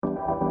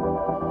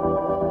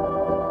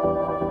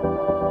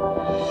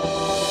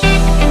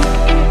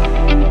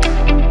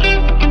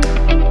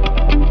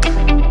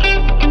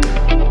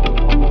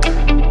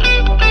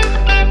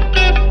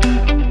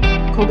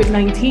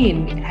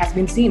has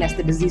been seen as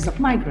the disease of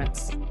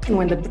migrants. And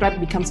when the threat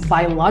becomes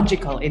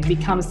biological, it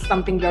becomes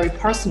something very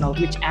personal,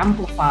 which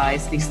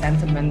amplifies the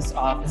sentiments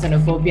of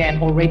xenophobia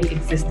and already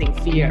existing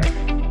fear.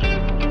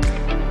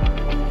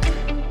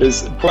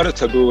 There's quite a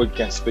taboo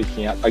against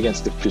speaking out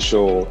against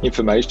official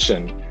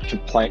information,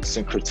 complaints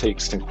and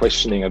critiques and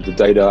questioning of the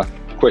data,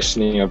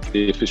 questioning of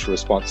the official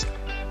response.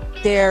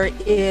 There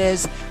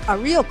is a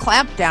real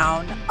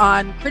clampdown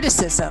on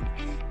criticism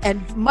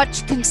and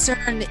much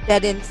concern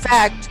that, in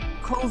fact,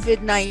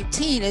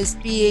 COVID-19 is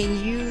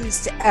being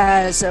used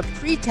as a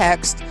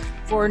pretext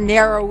for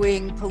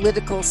narrowing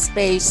political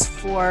space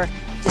for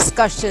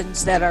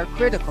discussions that are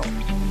critical.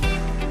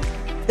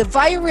 The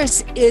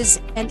virus is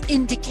an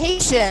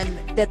indication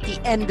that the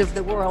end of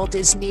the world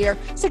is near,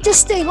 so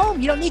just stay home.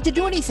 You don't need to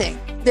do anything.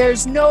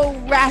 There's no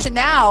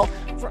rationale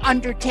for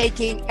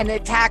undertaking an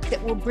attack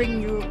that will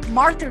bring you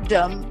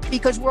martyrdom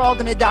because we're all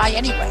going to die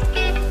anyway.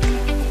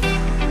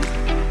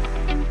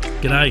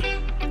 G'day.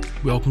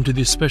 Welcome to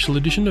this special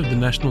edition of the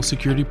National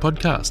Security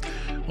Podcast.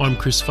 I'm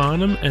Chris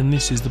Farnham, and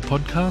this is the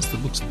podcast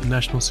that looks at the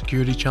national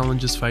security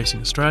challenges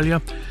facing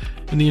Australia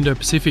and the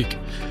Indo-Pacific.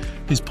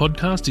 This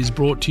podcast is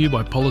brought to you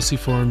by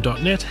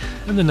policyforum.net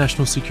and the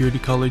National Security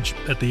College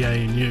at the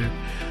ANU.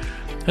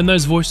 And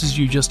those voices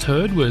you just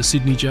heard were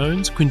Sydney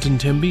Jones, Quinton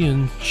Temby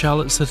and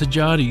Charlotte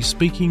Settajadi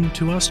speaking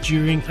to us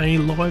during a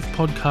live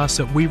podcast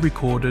that we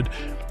recorded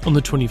on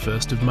the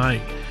 21st of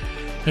May.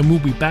 And we'll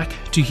be back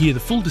to hear the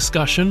full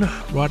discussion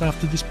right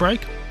after this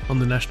break on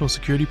the National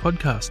Security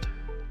Podcast.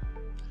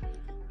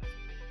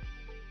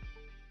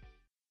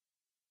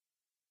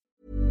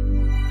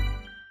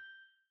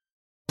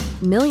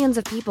 Millions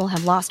of people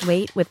have lost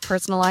weight with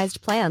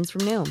personalized plans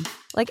from Noom.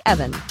 Like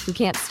Evan, who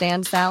can't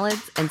stand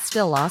salads and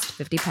still lost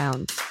 50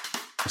 pounds.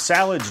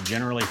 Salads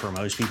generally for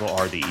most people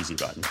are the easy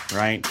button,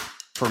 right?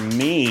 For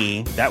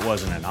me, that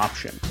wasn't an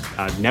option.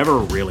 I never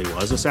really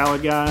was a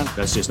salad guy.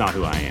 That's just not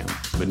who I am.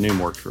 But Noom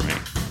worked for me.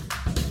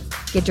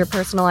 Get your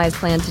personalized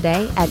plan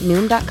today at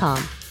Noom.com.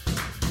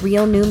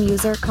 Real Noom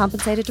user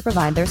compensated to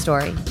provide their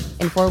story.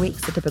 In 4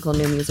 weeks, the typical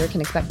Noom user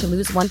can expect to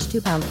lose 1 to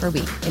 2 pounds per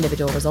week.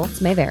 Individual results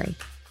may vary.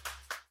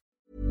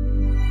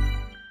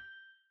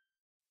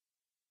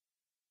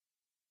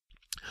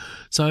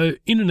 So,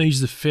 Indonesia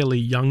is a fairly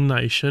young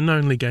nation,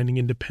 only gaining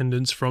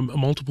independence from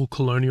multiple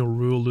colonial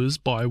rulers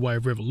by way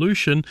of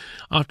revolution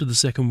after the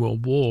Second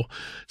World War.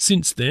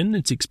 Since then,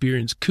 it's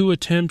experienced coup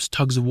attempts,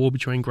 tugs of war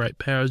between great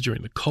powers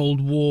during the Cold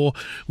War,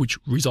 which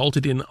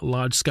resulted in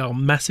large-scale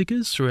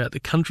massacres throughout the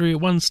country at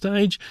one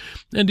stage,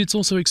 and it's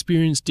also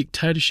experienced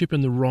dictatorship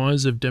and the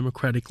rise of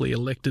democratically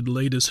elected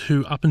leaders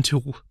who, up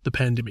until the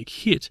pandemic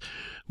hit,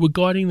 were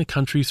guiding the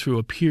country through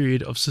a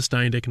period of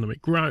sustained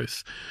economic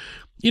growth.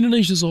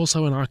 Indonesia is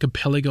also an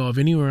archipelago of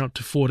anywhere up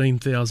to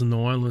 14,000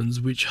 islands,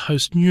 which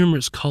host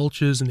numerous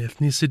cultures and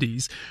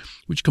ethnicities,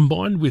 which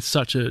combined with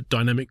such a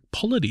dynamic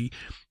polity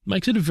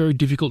makes it a very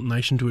difficult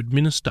nation to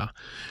administer.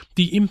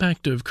 The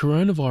impact of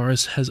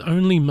coronavirus has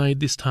only made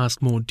this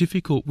task more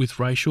difficult,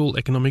 with racial,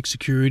 economic,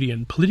 security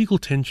and political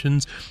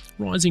tensions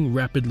rising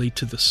rapidly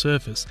to the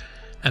surface.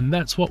 And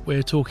that's what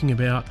we're talking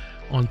about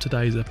on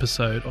today's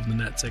episode of the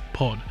NatSec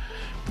Pod.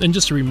 And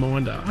just a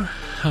reminder,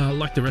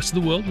 like the rest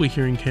of the world, we're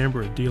here in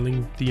Canberra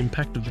dealing with the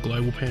impact of the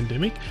global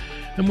pandemic,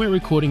 and we're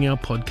recording our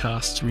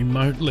podcasts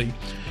remotely.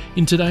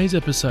 In today's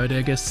episode,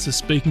 our guests are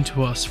speaking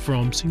to us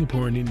from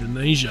Singapore and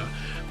Indonesia,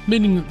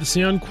 meaning that the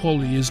sound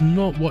quality is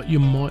not what you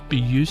might be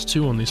used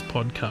to on this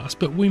podcast,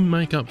 but we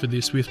make up for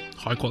this with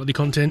high quality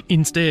content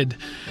instead.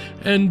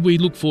 And we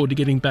look forward to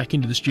getting back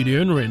into the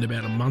studio in around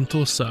about a month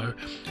or so.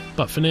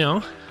 But for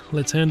now,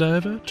 let's hand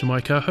over to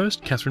my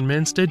co-host, Catherine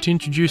Manstead, to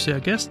introduce our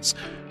guests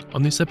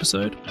on this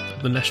episode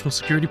of the National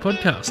Security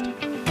Podcast.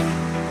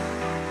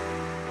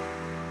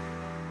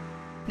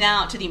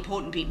 Now to the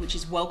important bit, which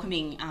is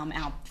welcoming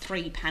our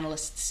three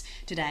panellists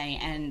today.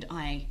 And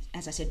I,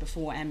 as I said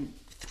before, am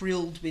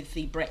thrilled with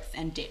the breadth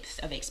and depth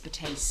of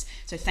expertise.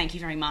 So thank you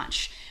very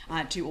much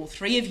to all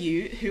three of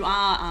you, who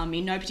are,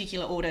 in no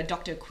particular order,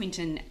 Dr.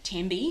 Quinton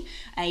Temby,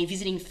 a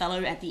visiting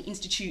fellow at the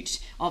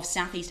Institute of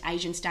Southeast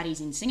Asian Studies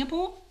in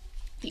Singapore,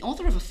 the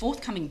author of a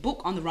forthcoming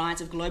book on the rise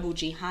of global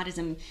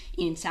jihadism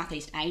in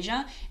Southeast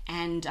Asia,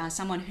 and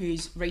someone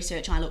whose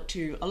research I look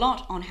to a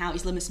lot on how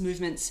Islamist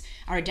movements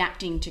are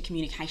adapting to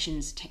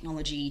communications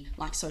technology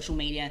like social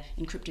media,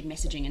 encrypted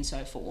messaging and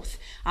so forth.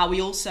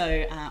 We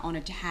also are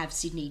honoured to have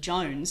Sydney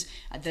Jones,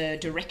 the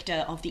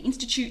director of the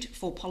Institute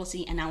for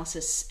Policy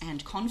Analysis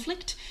and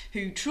Conflict,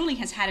 who truly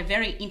has had a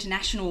very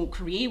international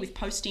career with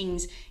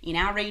postings in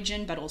our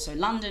region, but also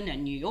London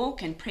and New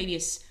York, and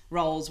previous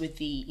roles with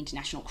the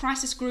International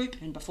Crisis Group,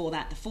 and before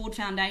that the Ford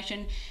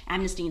Foundation,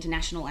 Amnesty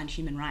International and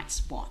Human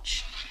Rights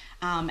Watch.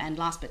 And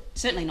last but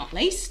certainly not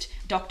least,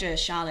 Dr.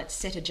 Charlotte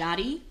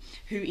Settajadi,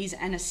 who is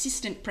an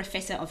Assistant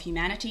Professor of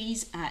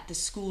Humanities at the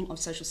School of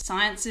Social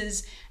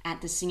Sciences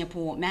at the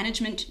Singapore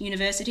Management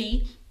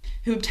University,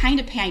 who obtained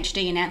a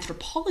PhD in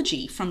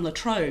anthropology from La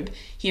Trobe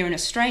here in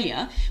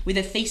Australia with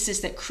a thesis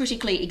that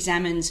critically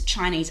examines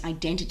Chinese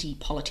identity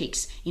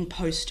politics in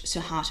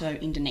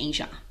post-Suharto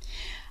Indonesia.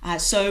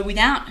 So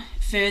without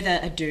further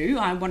ado,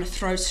 I want to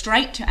throw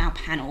straight to our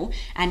panel,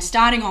 and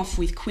starting off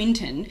with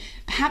Quintin,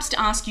 perhaps to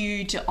ask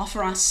you to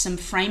offer us some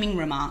framing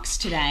remarks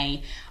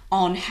today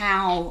on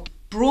how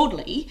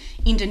broadly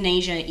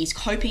Indonesia is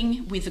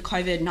coping with the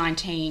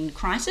COVID-19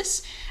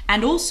 crisis,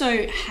 and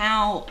also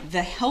how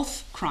the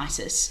health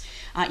crisis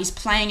is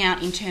playing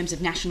out in terms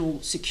of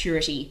national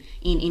security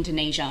in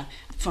Indonesia,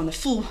 from the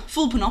full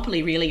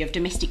panoply really of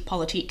domestic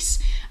politics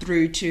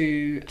through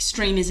to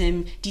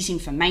extremism,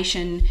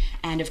 disinformation,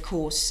 and of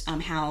course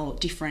how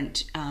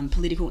different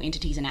political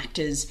entities and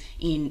actors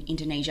in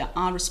Indonesia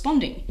are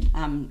responding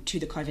to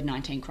the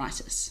COVID-19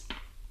 crisis.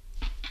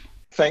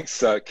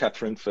 Thanks,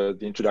 Catherine, for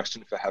the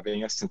introduction, for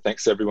having us, and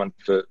thanks everyone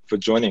for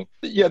joining.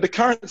 Yeah, the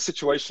current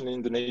situation in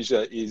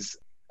Indonesia is,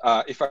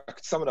 if I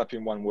could sum it up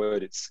in one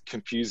word, it's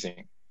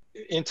confusing.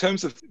 In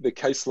terms of the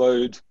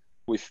caseload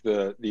with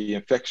the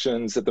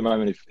infections at the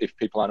moment, if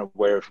people aren't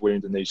aware of where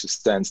Indonesia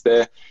stands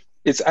there,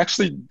 it's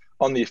actually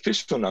on the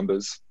official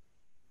numbers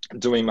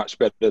doing much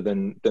better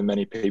than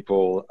many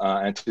people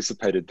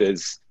anticipated.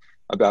 There's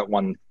about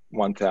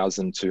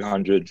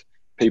 1,200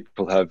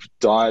 people have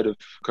died of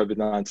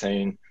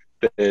COVID-19.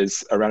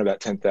 There's around about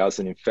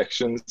 10,000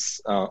 infections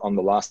on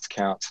the last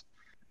count.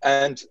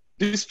 And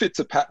this fits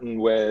a pattern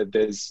where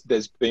there's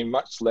been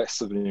much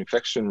less of an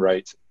infection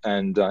rate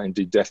and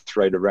indeed death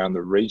rate around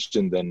the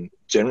region than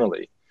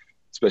generally,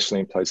 especially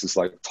in places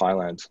like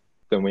Thailand,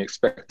 than we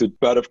expected.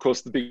 But of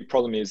course, the big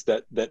problem is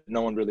that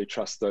no one really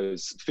trusts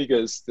those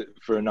figures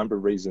for a number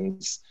of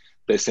reasons.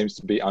 There seems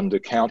to be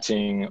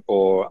undercounting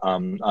or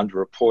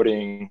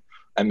underreporting,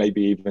 and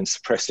maybe even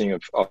suppressing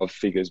of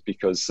figures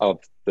because of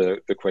the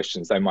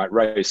questions they might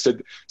raise. So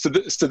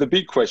the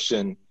big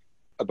question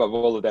above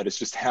all of that is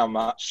just how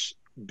much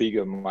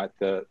bigger might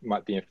the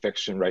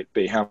infection rate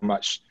be? How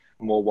much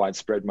more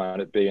widespread might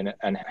it be?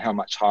 And how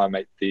much higher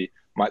might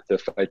the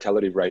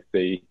fatality rate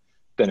be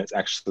than it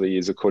actually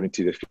is according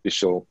to the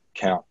official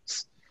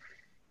counts?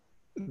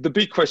 The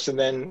big question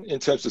then, in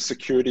terms of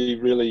security,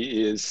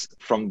 really is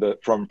from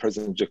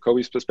President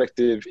Jokowi's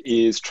perspective,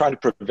 is trying to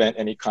prevent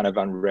any kind of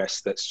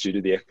unrest that's due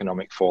to the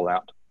economic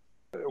fallout.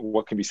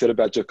 What can be said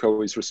about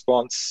Jokowi's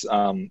response?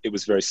 It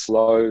was very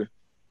slow.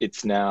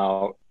 It's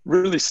now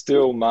really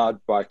still marred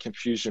by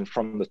confusion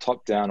from the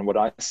top down. And what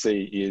I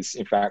see is,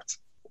 in fact,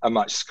 a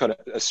much kind of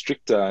a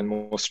stricter and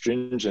more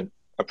stringent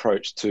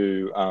approach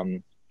to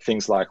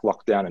things like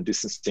lockdown and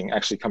distancing,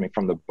 actually coming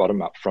from the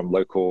bottom up, from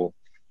local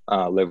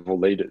level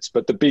leaders.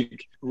 But the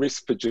big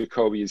risk for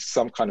Jokowi is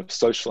some kind of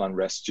social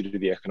unrest due to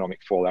the economic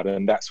fallout,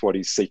 and that's what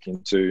he's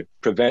seeking to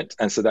prevent.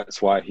 And so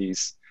that's why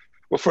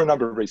for a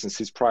number of reasons,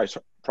 he's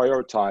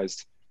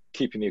prioritized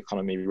keeping the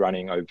economy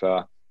running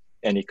over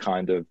any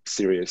kind of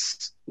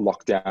serious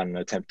lockdown and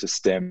attempt to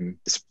stem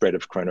the spread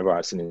of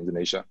coronavirus in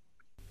Indonesia.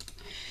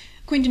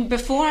 Quintin,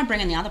 before I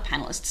bring in the other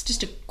panellists,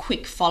 just a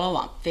quick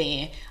follow-up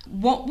there.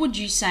 What would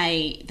you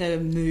say the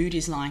mood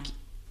is like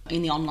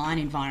in the online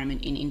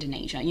environment in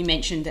Indonesia? You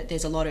mentioned that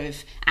there's a lot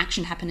of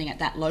action happening at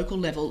that local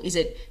level. Is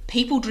it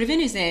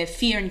people-driven? Is there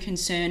fear and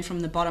concern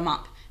from the bottom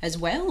up as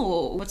well?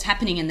 Or what's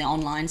happening in the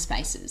online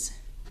spaces?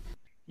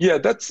 Yeah,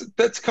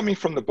 that's coming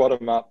from the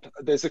bottom up.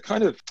 There's a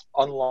kind of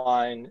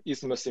online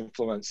Islamist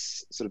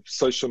influence sort of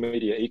social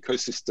media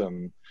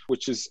ecosystem,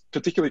 which has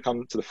particularly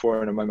come to the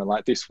fore in a moment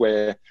like this,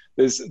 where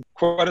there's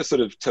quite a sort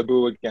of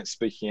taboo against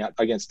speaking out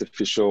against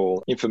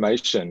official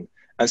information.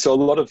 And so a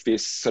lot of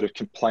this sort of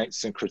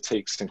complaints and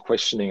critiques and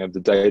questioning of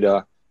the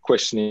data,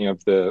 questioning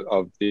of the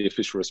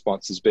official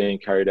response is being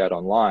carried out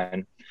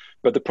online.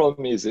 But the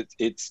problem is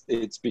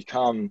it's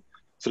become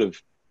sort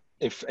of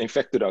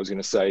infected, I was going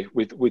to say,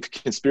 with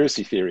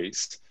conspiracy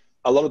theories,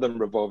 a lot of them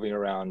revolving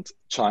around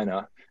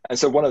China. And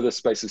so one of the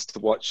spaces to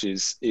watch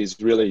is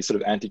really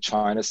sort of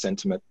anti-China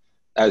sentiment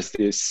as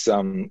this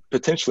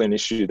potentially an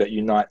issue that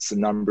unites a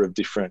number of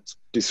different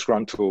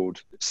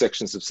disgruntled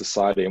sections of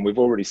society. And we've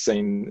already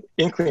seen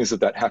inklings of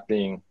that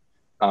happening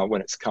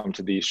when it's come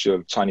to the issue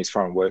of Chinese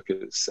foreign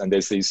workers. And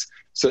there's these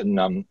certain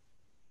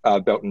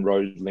Belt and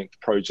Road linked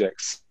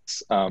projects,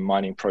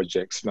 mining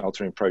projects,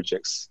 smeltering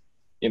projects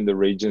in the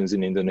regions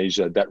in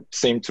Indonesia that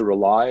seem to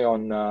rely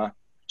on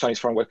Chinese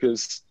foreign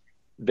workers.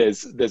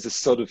 There's a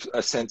sort of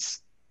a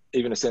sense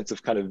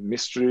of kind of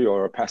mystery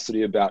or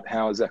opacity about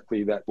how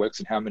exactly that works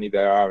and how many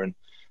there are and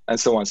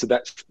so on. So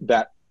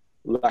that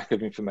lack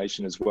of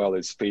information as well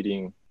is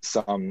feeding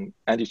some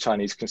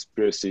anti-Chinese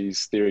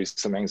conspiracies, theories,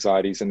 some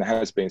anxieties, and there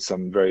has been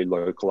some very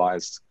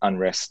localized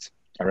unrest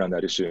around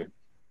that issue.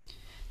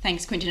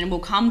 Thanks, Quintin. And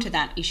we'll come to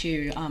that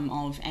issue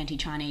of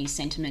anti-Chinese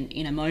sentiment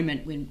in a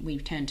moment when we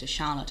turn to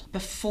Charlotte.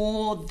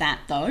 Before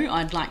that, though,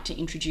 I'd like to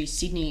introduce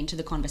Sydney into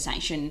the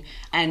conversation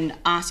and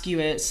ask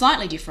you a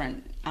slightly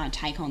different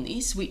take on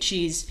this, which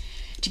is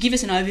to give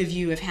us an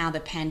overview of how the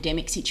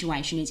pandemic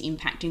situation is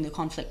impacting the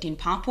conflict in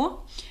Papua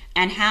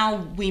and how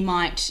we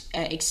might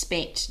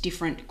expect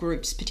different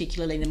groups,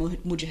 particularly the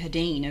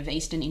Mujahideen of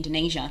eastern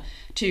Indonesia,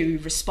 to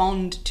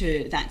respond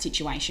to that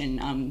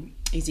situation.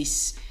 Is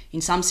this, in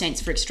some sense,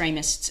 for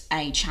extremists,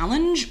 a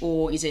challenge,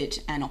 or is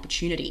it an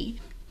opportunity?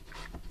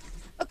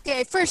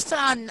 Okay, first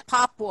on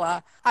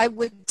Papua, I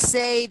would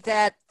say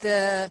that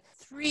the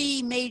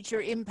three major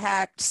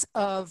impacts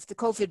of the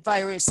COVID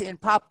virus in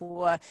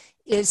Papua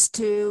is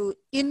to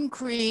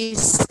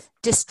increase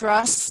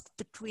distrust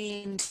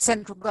between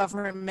central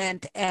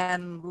government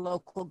and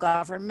local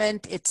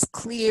government. It's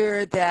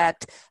clear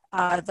that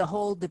the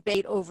whole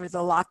debate over the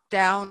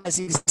lockdown has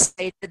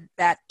exacerbated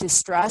that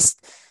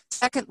distrust.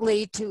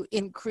 Secondly, to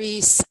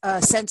increase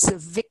a sense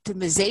of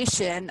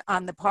victimization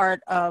on the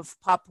part of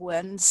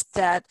Papuans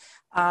that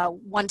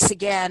once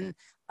again,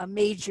 a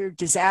major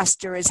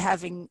disaster is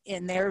having,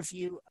 in their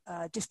view,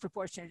 a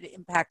disproportionate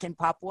impact in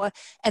Papua.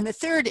 And the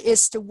third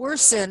is to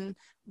worsen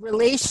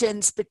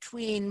relations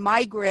between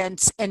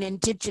migrants and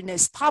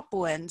indigenous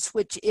Papuans,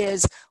 which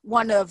is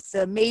one of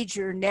the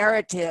major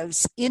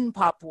narratives in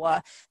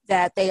Papua,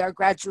 that they are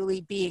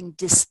gradually being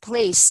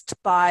displaced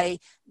by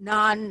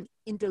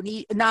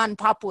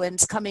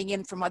non-Papuans coming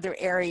in from other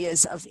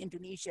areas of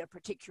Indonesia,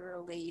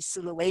 particularly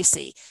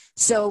Sulawesi.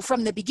 So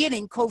from the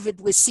beginning, COVID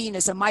was seen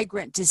as a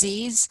migrant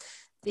disease.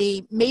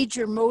 The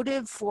major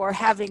motive for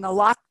having a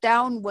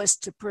lockdown was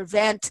to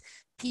prevent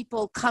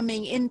people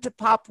coming into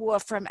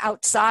Papua from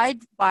outside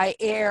by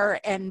air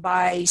and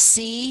by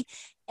sea.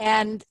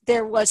 And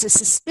there was a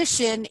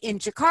suspicion in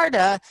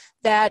Jakarta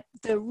that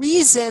the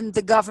reason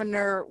the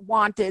governor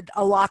wanted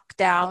a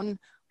lockdown,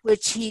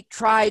 which he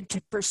tried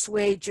to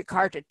persuade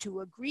Jakarta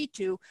to agree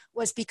to,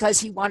 was because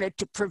he wanted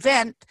to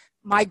prevent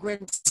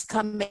migrants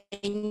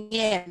coming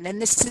in. And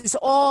this is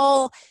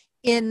all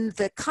in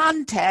the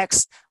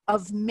context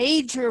of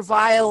major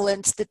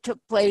violence that took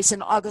place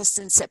in August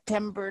and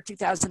September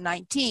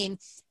 2019,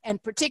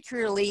 and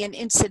particularly an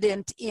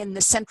incident in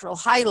the Central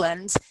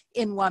Highlands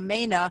in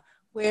Wamena,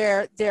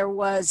 where there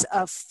was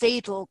a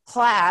fatal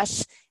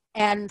clash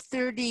and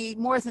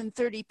more than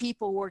 30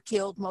 people were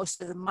killed,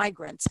 most of them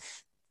migrants.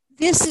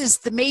 This is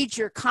the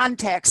major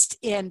context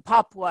in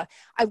Papua.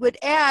 I would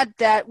add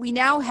that we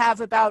now have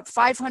about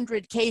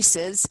 500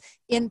 cases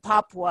in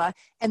Papua,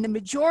 and the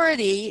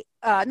majority,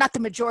 not the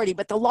majority,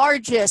 but the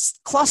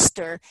largest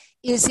cluster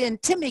is in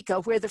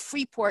Timika, where the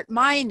Freeport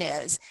mine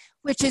is,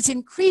 which has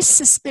increased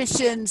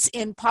suspicions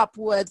in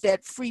Papua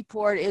that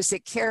Freeport is a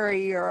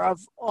carrier of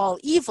all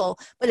evil.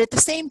 But at the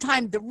same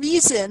time, the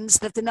reasons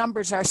that the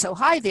numbers are so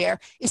high there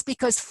is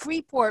because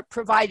Freeport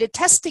provided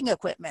testing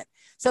equipment.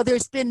 So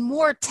there's been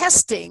more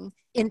testing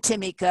in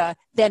Timika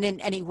than in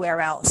anywhere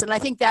else. And I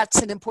think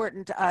that's an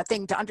important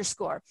thing to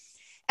underscore.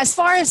 As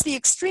far as the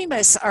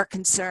extremists are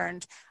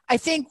concerned, I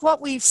think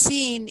what we've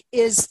seen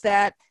is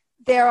that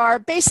there are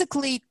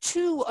basically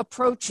two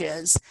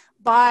approaches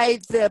by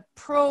the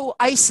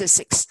pro-ISIS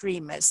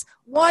extremists.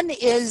 One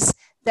is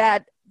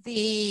that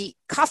the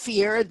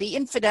kafir, the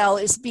infidel,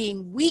 is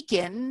being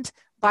weakened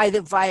by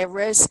the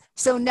virus,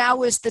 so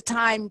now is the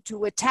time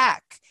to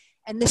attack.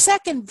 And the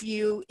second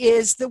view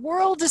is the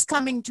world is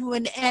coming to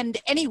an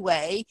end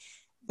anyway.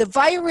 The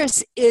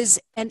virus is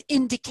an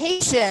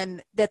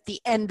indication that the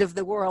end of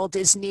the world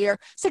is near,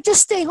 so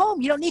just stay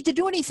home. You don't need to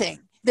do anything.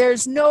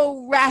 There's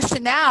no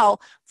rationale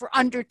for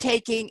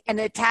undertaking an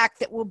attack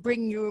that will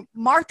bring you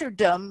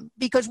martyrdom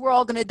because we're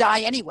all going to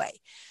die anyway.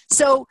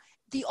 So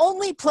the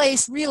only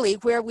place really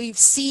where we've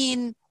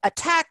seen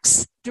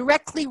attacks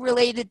directly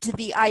related to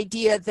the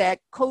idea that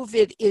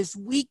COVID is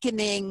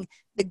weakening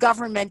the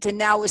government and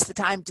now is the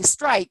time to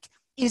strike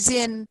is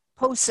in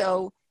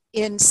Poso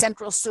in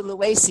central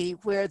Sulawesi,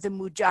 where the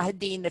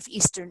Mujahideen of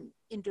eastern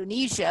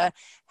Indonesia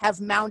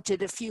have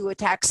mounted a few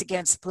attacks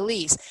against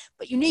police.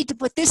 But you need to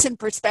put this in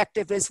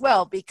perspective as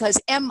well, because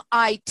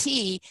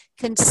MIT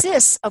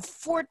consists of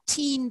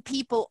 14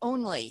 people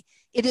only.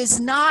 It is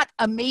not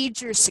a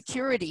major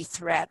security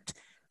threat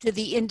to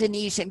the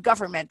Indonesian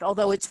government,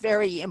 although it's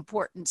very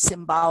important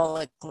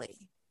symbolically.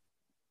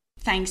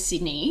 Thanks,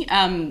 Sydney.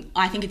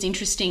 I think it's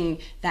interesting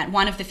that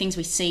one of the things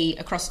we see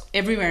across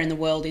everywhere in the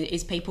world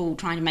is people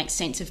trying to make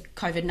sense of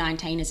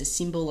COVID-19 as a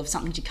symbol of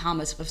something to come,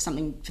 of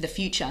something for the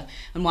future.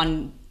 And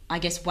one, I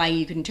guess, way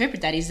you could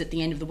interpret that is that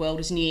the end of the world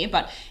is near.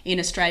 But in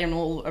Australia and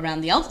all around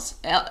the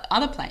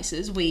other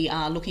places, we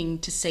are looking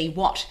to see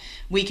what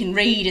we can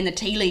read in the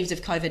tea leaves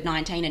of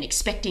COVID-19 and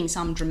expecting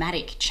some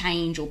dramatic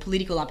change or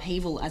political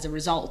upheaval as a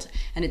result.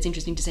 And it's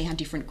interesting to see how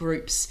different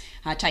groups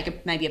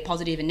take maybe a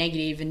positive, a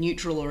negative, a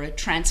neutral or a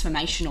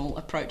transformational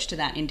approach to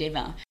that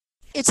endeavour.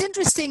 It's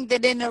interesting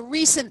that in a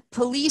recent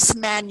police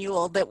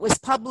manual that was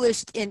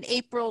published in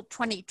April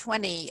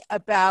 2020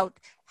 about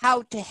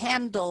how to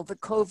handle the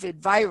COVID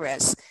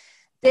virus,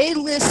 they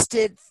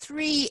listed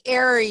 3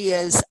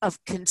 areas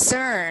of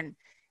concern.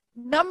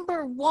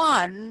 Number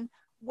 1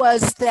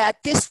 was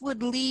that this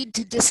would lead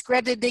to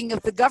discrediting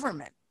of the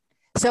government.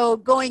 So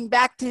going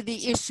back to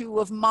the issue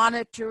of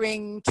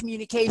monitoring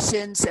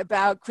communications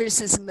about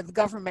criticism of the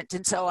government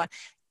and so on,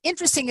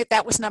 interesting that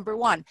that was number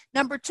one.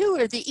 Number two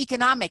are the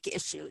economic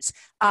issues,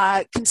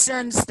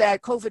 concerns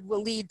that COVID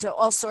will lead to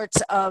all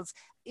sorts of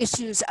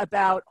issues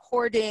about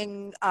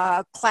hoarding,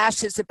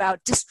 clashes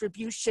about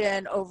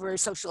distribution over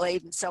social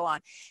aid and so on.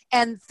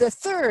 And the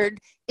third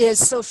is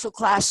social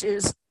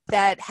clashes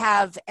that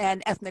have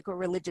an ethnic or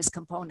religious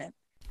component.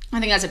 I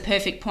think that's a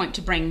perfect point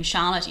to bring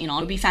Charlotte in on.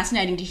 It would be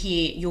fascinating to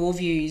hear your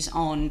views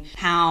on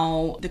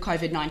how the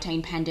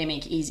COVID-19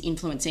 pandemic is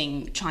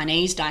influencing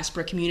Chinese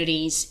diaspora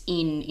communities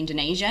in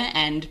Indonesia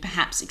and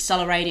perhaps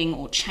accelerating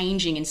or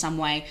changing in some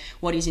way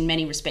what is in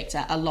many respects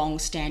a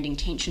long-standing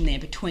tension there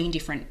between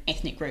different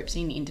ethnic groups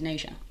in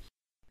Indonesia.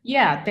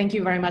 Yeah, thank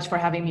you very much for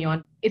having me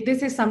on.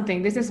 This is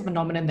a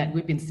phenomenon that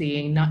we've been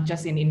seeing, not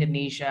just in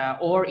Indonesia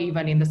or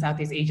even in the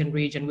Southeast Asian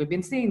region. We've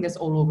been seeing this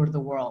all over the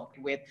world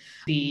with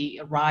the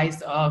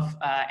rise of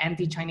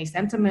anti-Chinese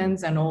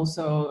sentiments and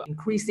also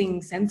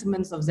increasing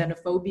sentiments of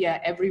xenophobia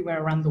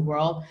everywhere around the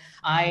world.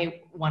 I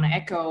want to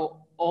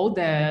echo all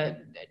the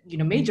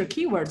major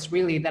keywords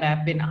really that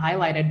have been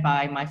highlighted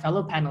by my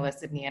fellow panelists,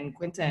 Sydney and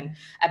Quinton,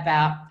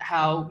 about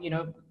how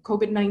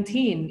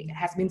COVID-19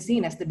 has been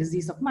seen as the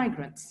disease of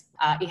migrants.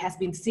 It has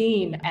been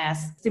seen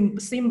as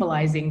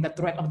symbolizing the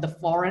threat of the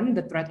foreign,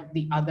 the threat of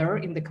the other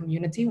in the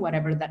community,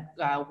 whatever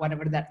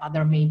that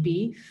other may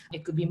be.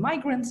 It could be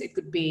migrants. It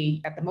could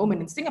be, at the moment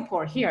in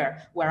Singapore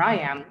here, where I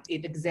am,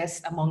 it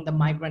exists among the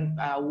migrant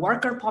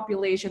worker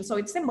population. So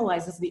it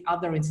symbolizes the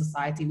other in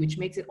society, which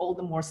makes it all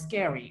the more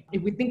scary.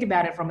 If we think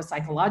about it from a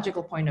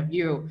psychological point of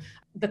view,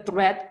 the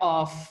threat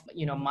of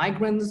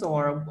migrants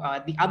or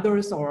the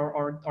others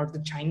or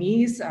the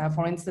Chinese,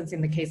 for instance,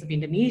 in the case of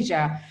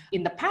Indonesia,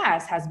 in the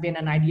past has been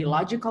an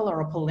ideological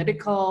or a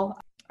political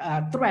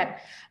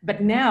threat.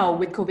 But now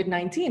with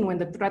COVID-19, when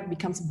the threat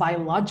becomes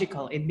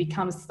biological, it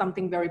becomes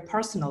something very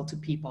personal to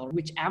people,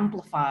 which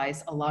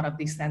amplifies a lot of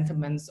these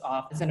sentiments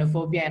of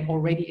xenophobia and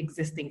already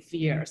existing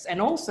fears. And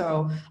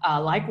also,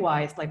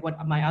 likewise, like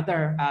what my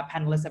other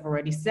panelists have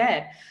already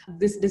said,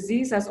 this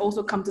disease has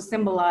also come to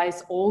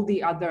symbolize all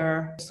the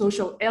other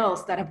social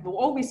ills that have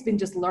always been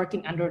just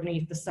lurking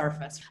underneath the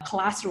surface.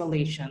 Class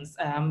relations,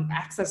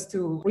 access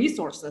to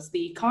resources,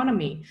 the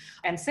economy,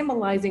 and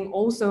symbolizing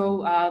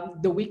also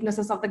the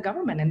weaknesses of the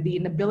government and the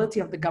inability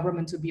of the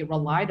government to be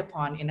relied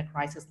upon in a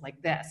crisis like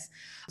this.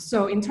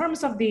 So in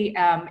terms of the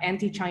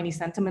anti-Chinese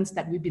sentiments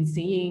that we've been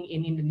seeing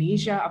in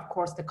Indonesia, of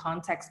course, the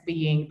context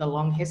being the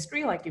long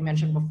history, like you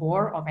mentioned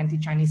before, of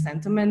anti-Chinese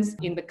sentiments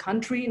in the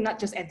country, not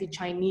just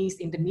anti-Chinese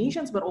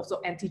Indonesians, but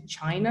also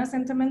anti-China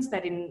sentiments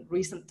that in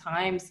recent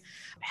times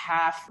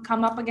have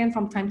come up again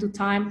from time to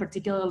time,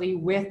 particularly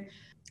with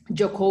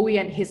Jokowi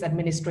and his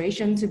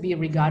administration to be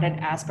regarded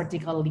as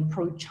particularly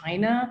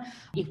pro-China.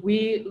 If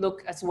we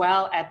look as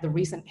well at the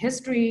recent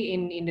history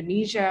in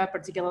Indonesia,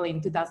 particularly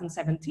in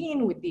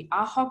 2017 with the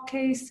Ahok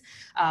case,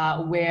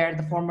 where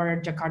the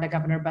former Jakarta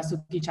Governor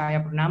Basuki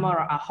Cahayapurnama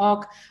or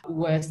Ahok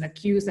was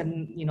accused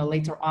and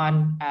later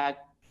on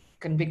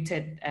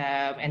convicted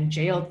and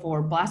jailed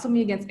for blasphemy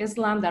against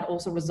Islam, that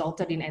also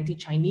resulted in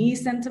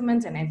anti-Chinese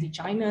sentiments and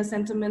anti-China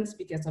sentiments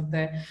because of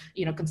the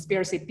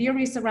conspiracy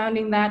theories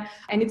surrounding that.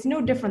 And it's no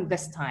different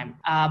this time.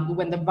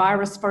 When the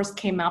virus first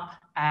came up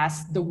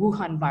as the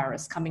Wuhan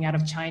virus coming out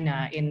of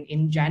China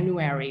in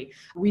January,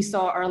 we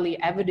saw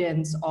early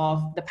evidence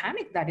of the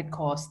panic that it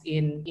caused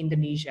in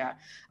Indonesia.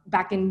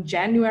 Back in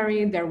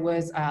January, there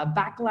was a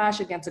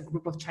backlash against a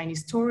group of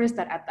Chinese tourists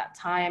that at that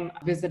time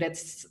visited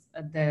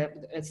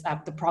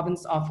the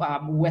province of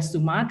West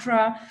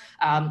Sumatra.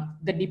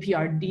 The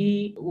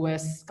DPRD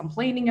was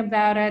complaining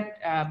about it.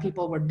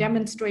 People were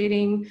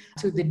demonstrating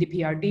to the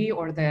DPRD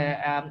or the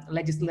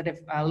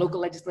local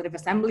legislative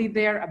assembly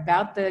there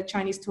about the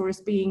Chinese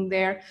tourists being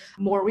there.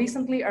 More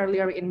recently,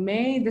 earlier in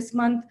May this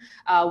month,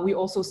 we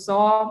also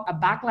saw a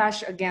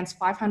backlash against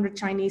 500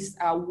 Chinese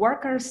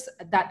workers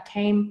that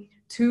came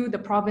to the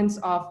province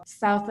of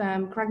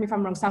correct me if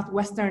I'm wrong,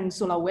 southwestern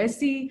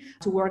Sulawesi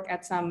to work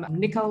at some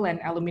nickel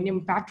and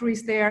aluminum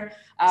factories there.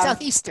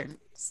 Southeastern.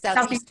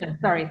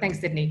 Sorry, thanks,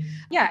 Sydney.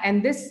 Yeah,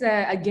 and this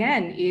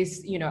again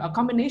is a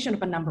combination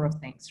of a number of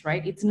things,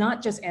 right? It's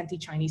not just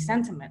anti-Chinese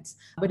sentiments,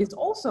 but it's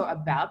also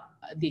about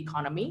the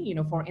economy.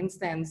 For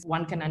instance,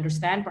 one can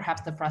understand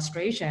perhaps the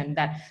frustration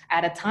that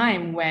at a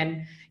time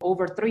when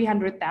over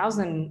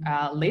 300,000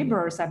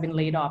 laborers have been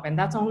laid off, and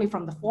that's only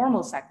from the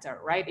formal sector,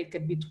 right? It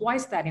could be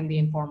twice that in the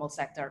informal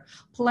sector,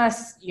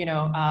 plus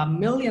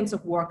millions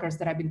of workers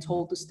that have been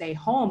told to stay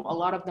home, a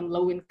lot of them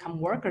low-income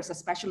workers,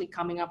 especially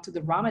coming up to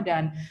the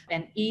Ramadan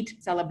and Eid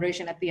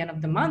celebration at the end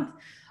of the month.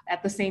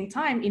 At the same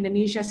time,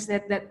 Indonesia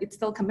said that it's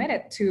still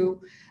committed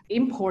to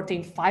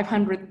importing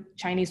 500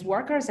 Chinese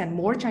workers and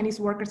more Chinese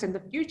workers in the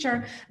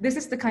future. This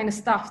is the kind of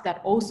stuff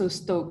that also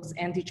stokes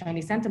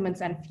anti-Chinese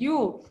sentiments and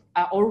fuel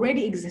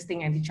already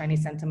existing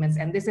anti-Chinese sentiments.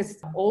 And this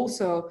is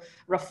also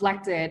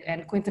reflected,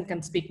 and Quinton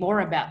can speak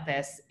more about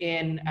this,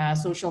 in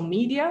social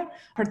media,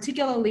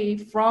 particularly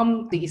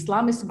from the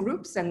Islamist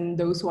groups and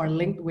those who are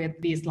linked with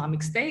the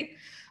Islamic State.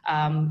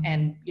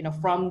 and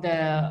from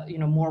the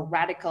more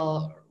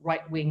radical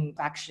right-wing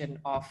faction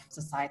of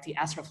society,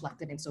 as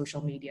reflected in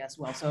social media as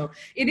well. So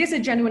it is a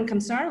genuine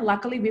concern.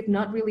 Luckily, we've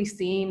not really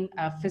seen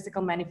a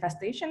physical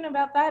manifestation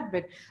about that,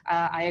 but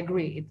I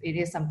agree, it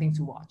is something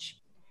to watch.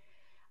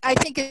 I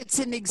think it's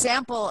an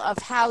example of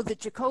how the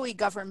Jokowi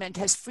government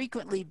has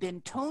frequently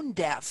been tone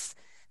deaf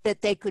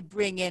that they could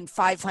bring in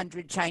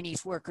 500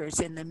 Chinese workers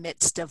in the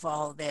midst of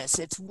all this.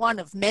 It's one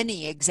of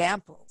many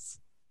examples.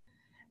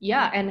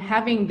 Yeah, and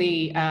having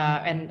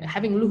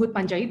Luhut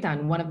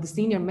Panjaitan, one of the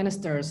senior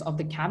ministers of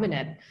the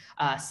cabinet,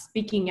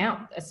 speaking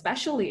out,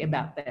 especially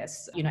about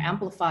this,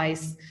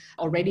 amplifies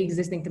already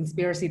existing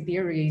conspiracy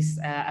theories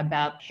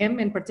about him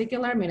in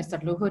particular, Minister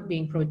Luhut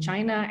being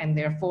pro-China, and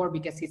therefore,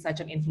 because he's such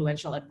an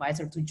influential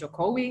advisor to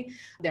Jokowi,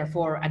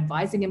 therefore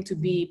advising him to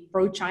be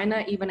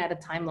pro-China even at a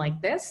time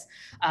like this.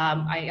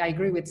 I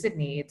agree with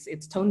Sydney.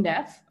 It's tone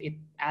deaf. It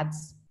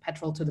adds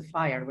petrol to the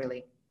fire,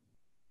 really.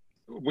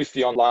 With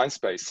the online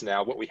space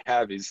now, what we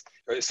have is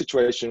a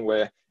situation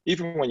where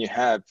even when you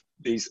have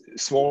these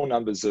small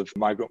numbers of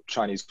migrant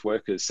Chinese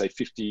workers, say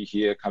 50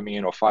 here coming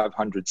in or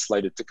 500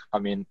 slated to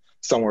come in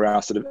somewhere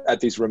else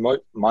at these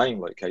remote mining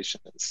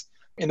locations.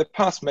 In the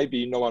past,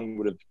 maybe no one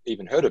would have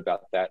even heard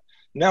about that.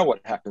 Now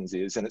what happens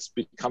is, and it's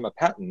become a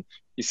pattern,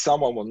 is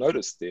someone will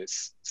notice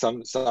this,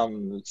 some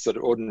sort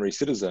of ordinary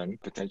citizen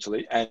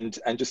potentially, and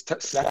just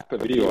snap a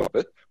video of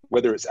it,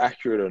 whether it's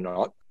accurate or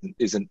not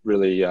isn't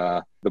really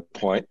the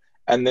point.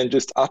 And then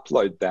just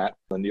upload that,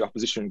 and the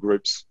opposition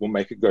groups will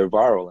make it go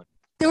viral.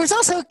 There was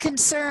also a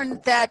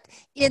concern that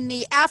in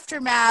the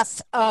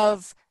aftermath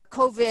of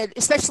COVID,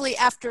 especially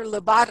after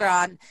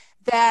Lebaran,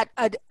 that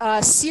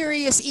a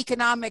serious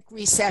economic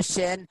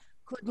recession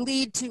could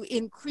lead to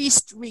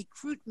increased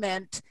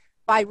recruitment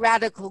by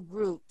radical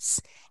groups.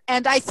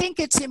 And I think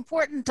it's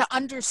important to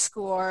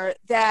underscore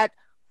that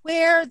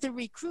where the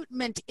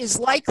recruitment is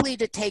likely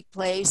to take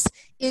place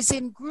is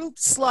in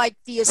groups like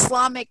the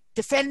Islamic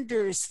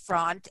Defenders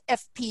Front,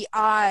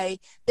 FPI,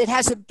 that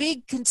has a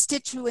big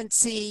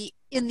constituency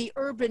in the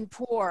urban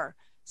poor.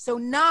 So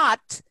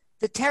not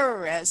the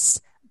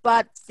terrorists,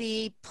 but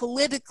the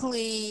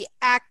politically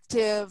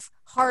active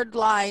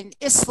hardline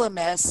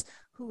Islamists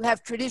who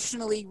have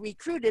traditionally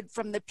recruited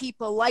from the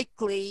people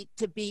likely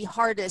to be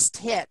hardest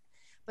hit.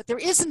 But there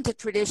isn't a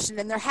tradition,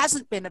 and there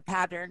hasn't been a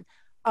pattern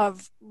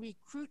of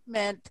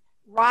recruitment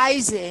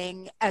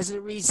rising as a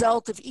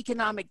result of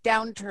economic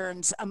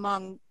downturns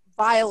among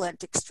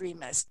violent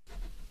extremists.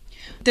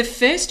 The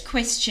first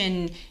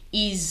question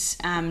is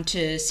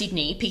to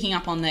Sydney, picking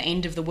up on the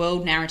end of the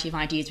world narrative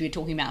ideas we were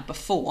talking about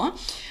before,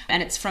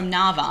 and it's from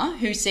Nava,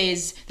 who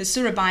says the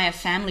Surabaya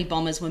family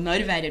bombers were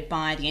motivated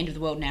by the end of the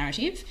world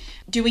narrative.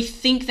 Do we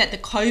think that the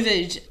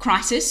COVID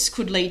crisis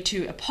could lead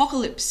to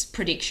apocalypse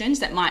predictions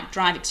that might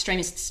drive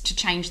extremists to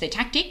change their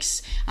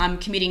tactics,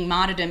 committing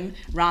martyrdom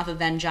rather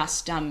than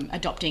just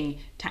adopting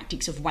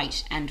tactics of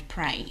wait and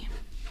pray?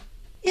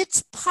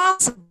 It's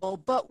possible,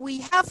 but we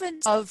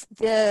haven't of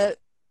the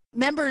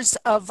members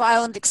of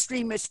violent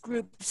extremist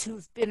groups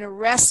who've been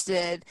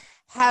arrested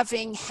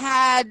having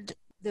had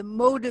the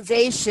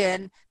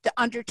motivation to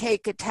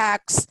undertake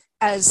attacks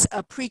as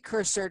a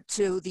precursor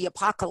to the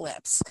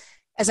apocalypse.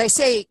 As I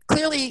say,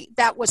 clearly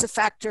that was a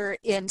factor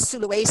in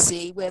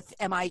Sulawesi with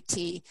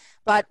MIT,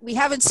 but we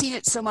haven't seen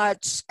it so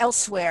much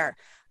elsewhere.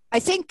 I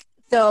think,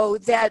 though,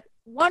 that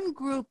one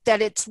group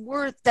that's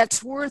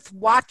worth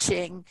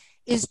watching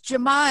is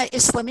Jamaah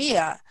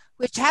Islamiyah,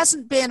 which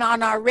hasn't been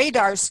on our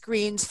radar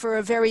screens for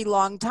a very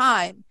long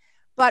time.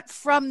 But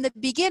from the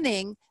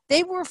beginning,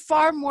 they were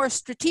far more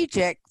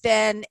strategic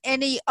than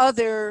any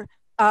other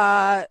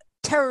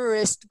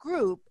terrorist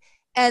group,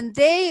 and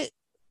they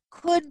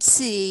could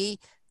see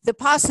the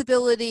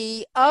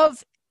possibility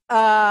of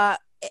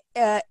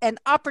an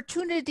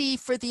opportunity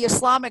for the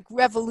Islamic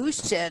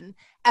Revolution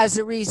as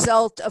a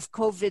result of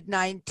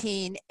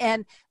COVID-19.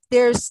 And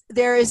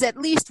there is at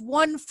least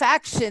one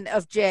faction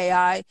of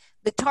JI,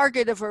 the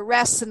target of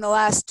arrests in the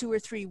last 2 or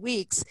 3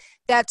 weeks,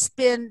 that's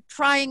been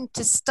trying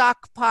to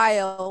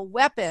stockpile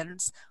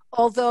weapons,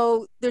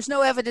 although there's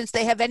no evidence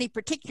they have any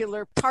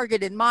particular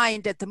target in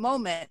mind at the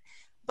moment.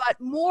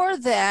 But more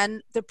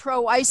than the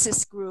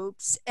pro-ISIS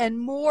groups and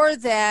more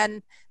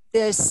than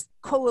this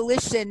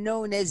coalition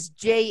known as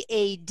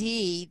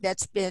JAD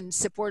that's been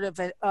supportive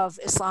of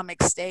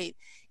Islamic State,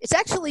 it's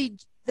actually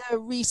the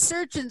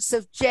resurgence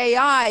of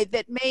JI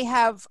that may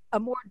have a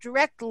more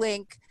direct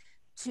link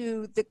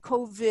to the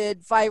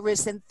COVID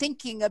virus and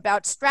thinking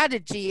about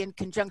strategy in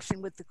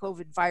conjunction with the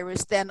COVID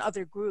virus than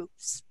other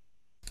groups.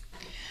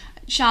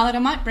 Charlotte, I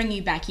might bring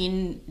you back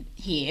in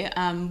here.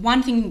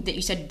 One thing that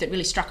you said that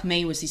really struck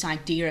me was this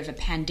idea of a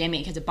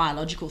pandemic as a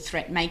biological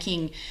threat,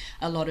 making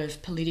a lot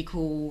of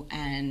political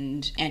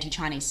and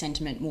anti-Chinese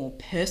sentiment more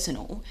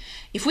personal.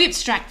 If we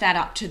abstract that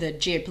up to the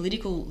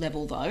geopolitical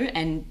level, though,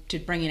 and to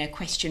bring in a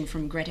question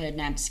from Greta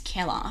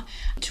Nabs-Keller,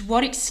 to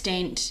what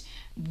extent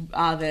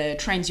are the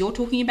trends you're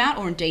talking about,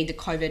 or indeed the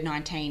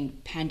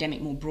COVID-19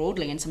 pandemic more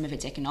broadly and some of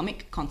its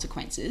economic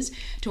consequences?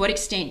 To what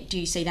extent do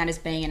you see that as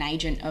being an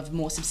agent of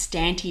more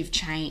substantive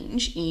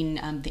change in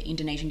the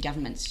Indonesian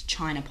government's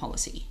China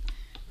policy?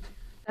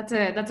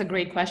 That's a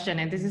great question,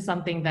 and this is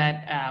something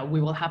that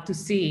we will have to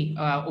see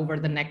over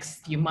the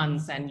next few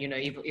months, and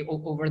if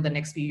over the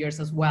next few years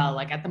as well.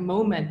 Like at the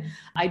moment,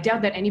 I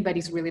doubt that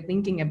anybody's really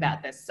thinking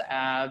about this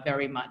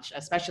very much,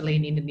 especially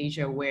in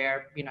Indonesia,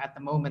 where at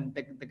the moment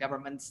the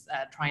government's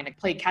trying to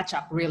play catch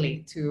up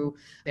really to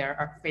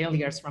their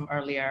failures from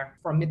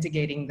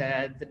mitigating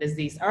the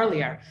disease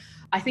earlier.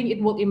 I think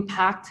it will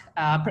impact,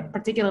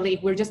 particularly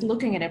if we're just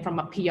looking at it from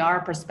a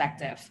PR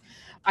perspective.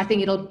 I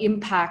think it'll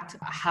impact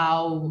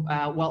how,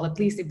 at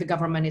least if the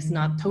government is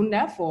not tone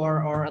deaf,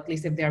 or at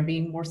least if they're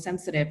being more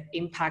sensitive,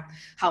 impact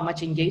how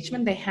much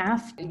engagement they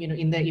have,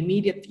 in the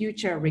immediate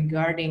future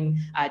regarding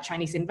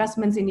Chinese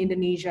investments in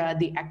Indonesia,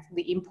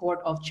 the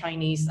import of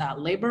Chinese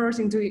laborers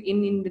in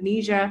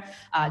Indonesia,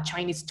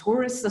 Chinese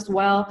tourists as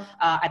well.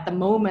 At the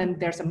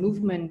moment, there's a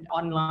movement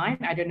online.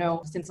 I don't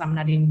know, since I'm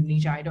not in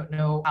Indonesia, I don't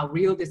know how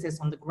real this is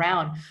on the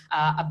ground,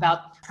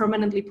 about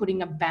permanently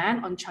putting a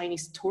ban on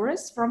Chinese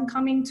tourists from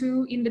coming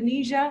to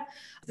Indonesia.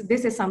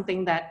 This is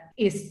something that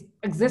is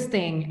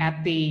existing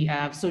at the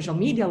social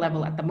media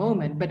level at the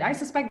moment, but I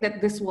suspect that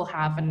this will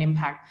have an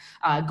impact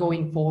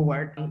going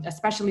forward,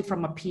 especially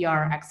from a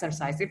PR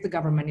exercise, if the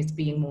government is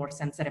being more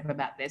sensitive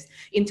about this.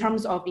 In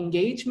terms of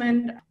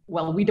engagement,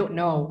 well, we don't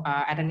know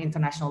at an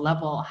international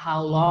level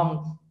how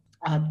long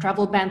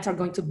travel bans are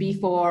going to be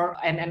for,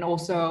 and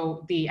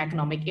also the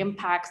economic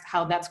impacts,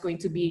 how that's going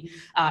to be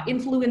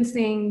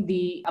influencing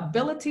the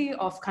ability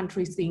of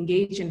countries to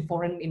engage in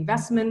foreign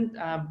investment,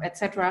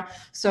 etc.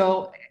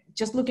 So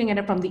just looking at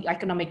it from the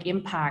economic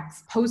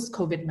impacts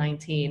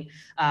post-COVID-19,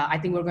 I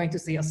think we're going to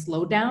see a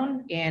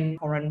slowdown in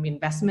foreign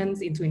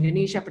investments into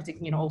Indonesia,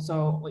 particularly,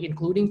 also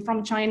including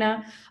from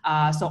China.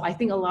 So I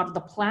think a lot of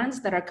the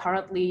plans that are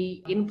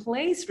currently in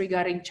place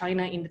regarding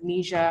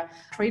China-Indonesia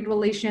trade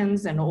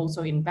relations and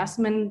also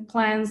investment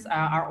plans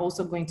are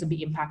also going to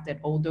be impacted,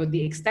 although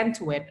the extent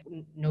to it,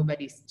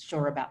 nobody's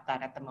sure about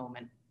that at the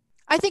moment.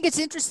 I think it's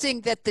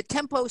interesting that the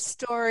Tempo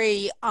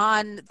story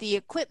on the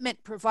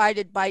equipment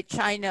provided by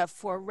China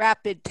for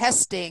rapid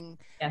testing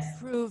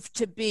proved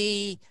to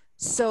be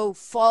so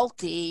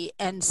faulty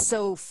and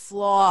so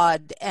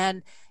flawed.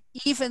 And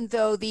even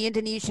though the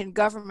Indonesian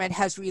government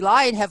has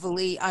relied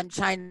heavily on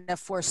China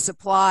for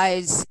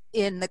supplies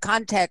in the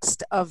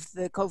context of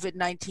the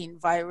COVID-19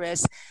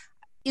 virus,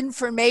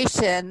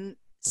 information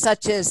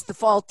such as the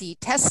faulty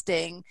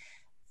testing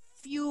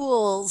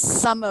fuels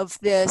some of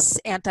this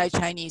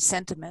anti-Chinese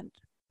sentiment.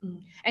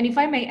 And if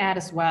I may add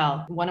as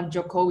well, one of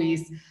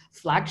Jokowi's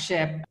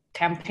flagship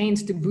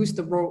campaigns to boost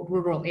the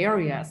rural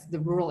areas, the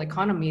rural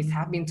economies,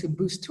 have been to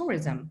boost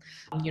tourism.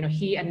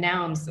 He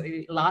announced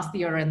last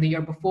year and the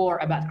year before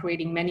about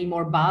creating many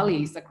more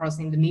Balis across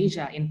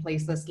Indonesia in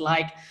places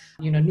like,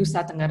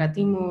 Nusa Tenggara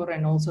Timur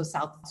and also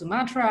South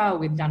Sumatra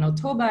with Danau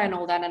Toba and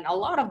all that. And a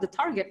lot of the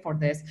target for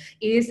this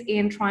is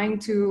in trying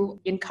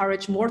to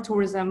encourage more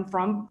tourism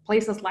from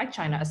places like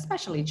China,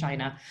 especially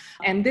China.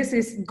 And this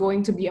is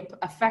going to be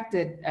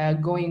affected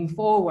going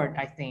forward,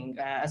 I think,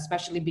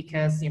 especially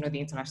because, the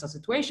international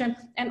situation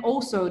and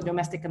also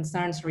domestic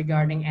concerns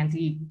regarding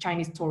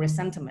anti-Chinese tourist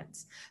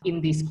sentiments in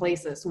these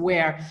places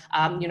where,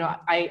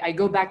 I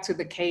go back to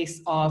the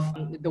case of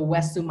the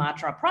West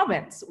Sumatra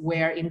province,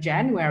 where in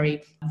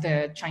January,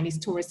 the Chinese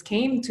tourists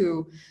came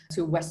to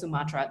West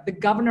Sumatra. The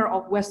governor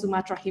of West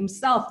Sumatra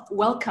himself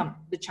welcomed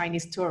the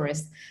Chinese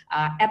tourists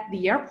at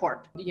the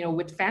airport,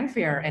 with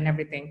fanfare and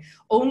everything,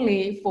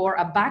 only for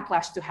a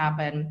backlash to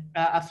happen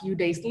a few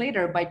days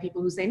later by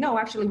people who say, no,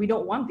 actually, we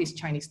don't want these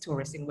Chinese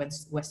tourists in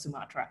West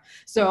Sumatra.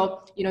 So,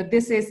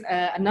 this is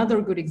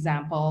another good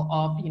example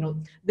of,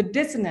 the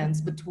dissonance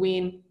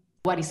between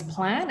what is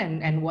planned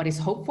and what is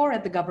hoped for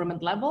at the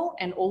government level,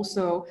 and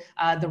also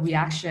the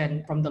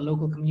reaction from the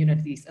local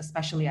communities,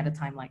 especially at a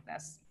time like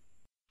this.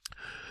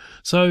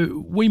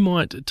 So we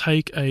might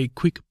take a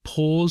quick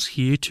pause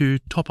here to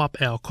top up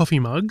our coffee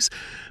mugs,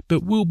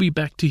 but we'll be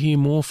back to hear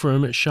more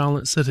from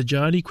Charlotte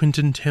Setajadi,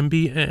 Quinton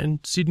Temby and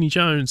Sydney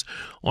Jones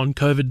on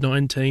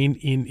COVID-19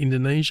 in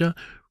Indonesia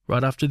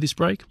right after this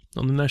break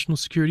on the National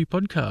Security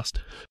Podcast.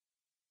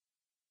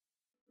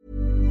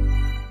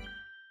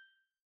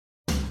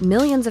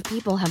 Millions of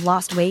people have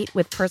lost weight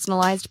with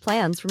personalized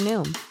plans from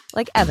Noom.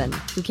 Like Evan,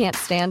 who can't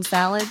stand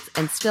salads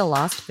and still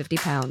lost 50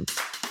 pounds.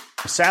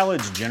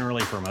 Salads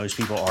generally for most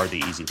people are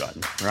the easy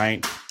button,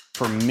 right?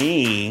 For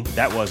me,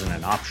 that wasn't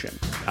an option.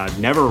 I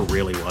never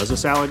really was a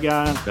salad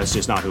guy. That's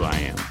just not who I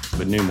am.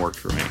 But Noom worked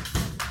for me.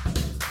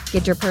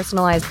 Get your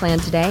personalized plan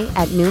today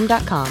at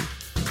Noom.com.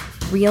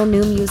 Real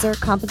Noom user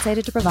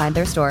compensated to provide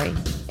their story.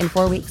 In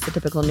 4 weeks, the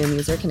typical Noom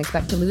user can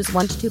expect to lose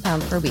 1 to 2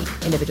 pounds per week.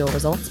 Individual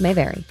results may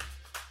vary.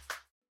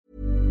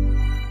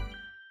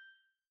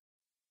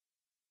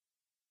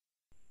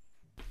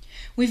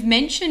 We've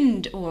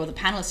mentioned, or the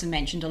panelists have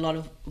mentioned, a lot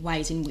of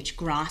ways in which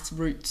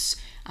grassroots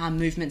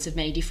movements of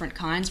many different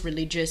kinds,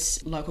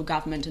 religious, local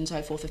government and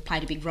so forth, have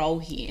played a big role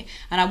here.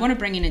 And I want to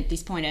bring in at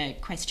this point a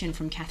question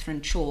from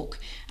Catherine Chalk,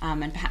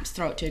 and perhaps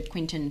throw it to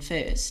Quinton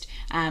first,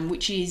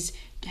 which is,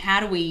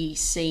 how do we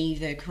see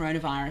the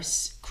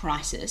coronavirus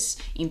crisis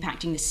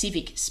impacting the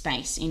civic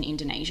space in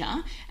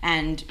Indonesia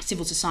and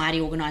civil society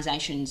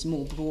organisations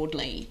more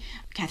broadly?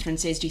 Catherine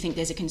says, do you think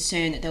there's a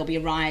concern that there'll be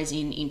a rise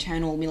in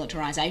internal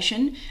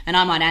militarisation? And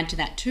I might add to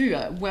that too,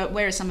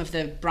 where are some of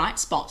the bright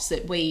spots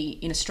that we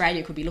in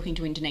Australia could be looking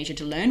to Indonesia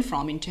to learn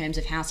from in terms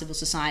of how civil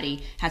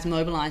society has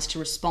mobilised to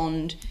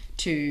respond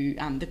to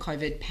the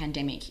COVID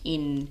pandemic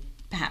in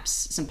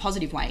perhaps some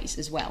positive ways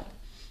as well?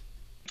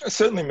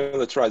 Certainly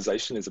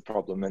militarization is a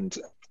problem, and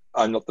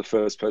I'm not the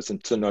first person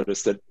to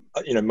notice that,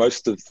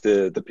 most of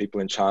the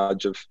people in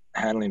charge of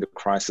handling the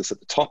crisis at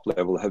the top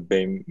level have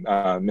been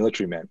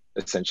military men,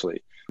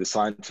 essentially. The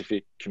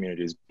scientific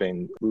community has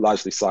been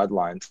largely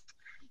sidelined.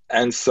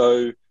 And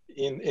so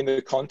in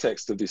the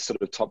context of this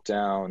sort of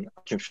top-down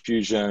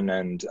confusion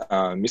and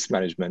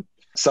mismanagement,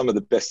 some of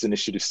the best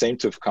initiatives seem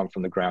to have come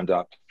from the ground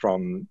up,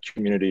 from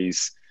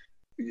communities,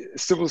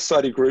 civil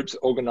society groups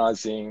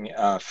organising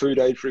food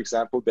aid, for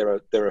example.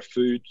 There are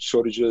food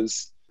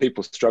shortages,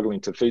 people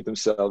struggling to feed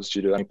themselves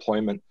due to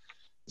unemployment.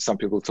 Some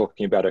people are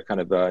talking about a kind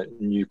of a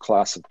new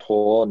class of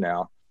poor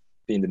now.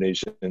 The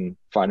Indonesian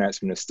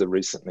finance minister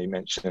recently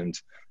mentioned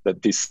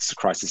that this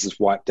crisis has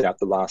wiped out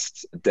the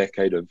last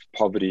decade of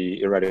poverty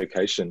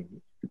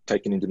eradication,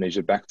 taking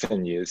Indonesia back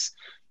 10 years.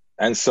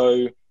 And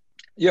so,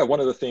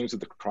 one of the themes of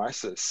the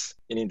crisis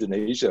in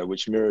Indonesia,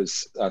 which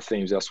mirrors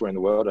themes elsewhere in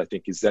the world, I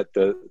think, is that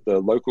the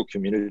local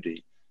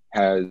community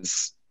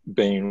has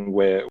been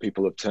where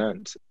people have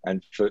turned.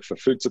 And for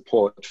food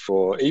support,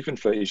 even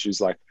for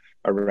issues like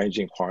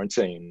arranging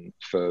quarantine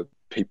for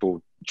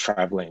people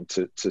travelling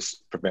to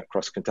prevent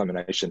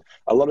cross-contamination,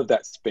 a lot of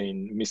that's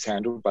been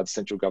mishandled by the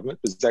central government.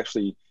 There's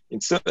actually,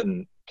 in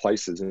certain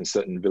places, in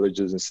certain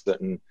villages, in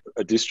certain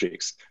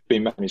districts,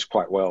 being managed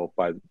quite well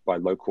by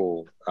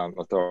local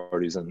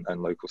authorities and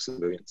local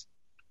civilians.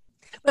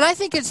 But I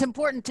think it's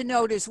important to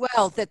note as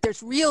well that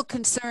there's real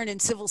concern in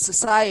civil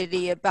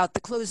society about the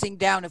closing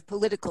down of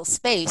political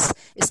space,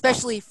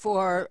 especially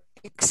for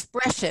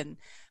expression,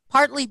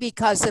 partly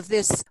because of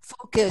this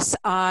focus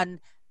on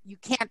you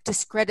can't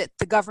discredit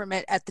the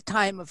government at the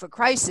time of a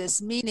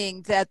crisis,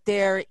 meaning that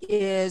there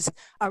is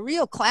a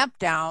real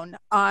clampdown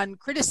on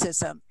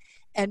criticism.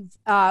 And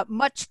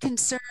much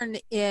concern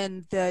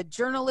in the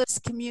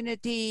journalist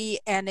community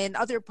and in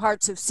other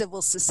parts of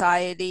civil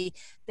society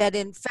that,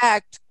 in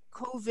fact,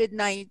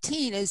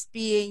 COVID-19 is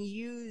being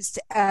used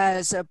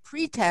as a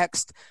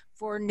pretext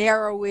for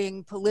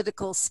narrowing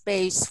political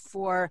space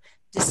for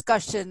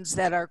discussions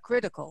that are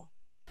critical.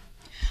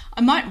 I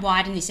might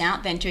widen this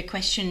out then to a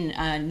question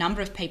a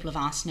number of people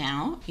have asked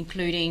now,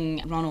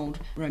 including Ronald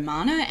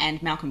Romana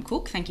and Malcolm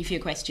Cook. Thank you for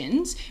your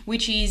questions,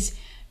 which is,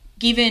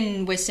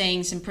 given we're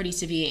seeing some pretty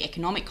severe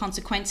economic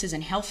consequences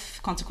and health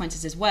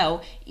consequences as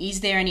well, is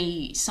there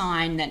any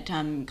sign that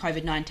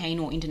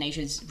COVID-19 or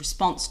Indonesia's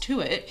response to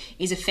it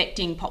is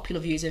affecting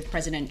popular views of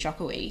President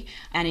Jokowi?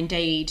 And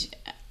indeed,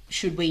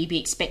 should we be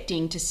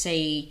expecting to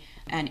see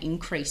an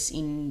increase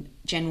in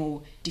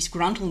general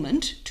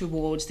disgruntlement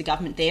towards the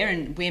government there,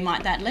 and where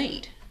might that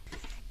lead?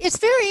 It's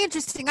very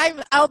interesting.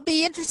 I'll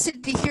be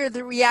interested to hear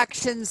the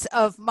reactions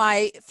of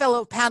my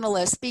fellow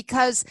panelists,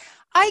 because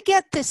I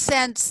get the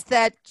sense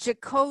that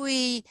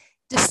Jokowi,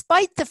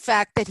 despite the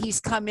fact that he's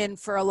come in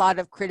for a lot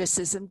of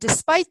criticism,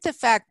 despite the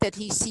fact that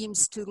he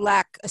seems to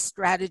lack a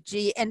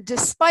strategy, and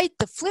despite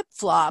the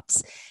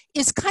flip-flops,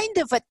 is kind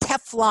of a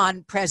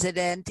Teflon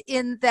president,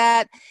 in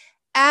that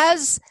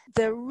as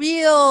the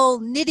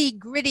real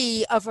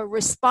nitty-gritty of a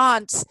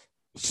response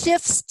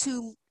shifts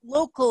to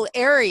local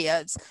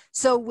areas,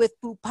 so with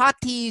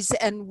bupatis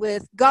and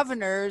with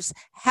governors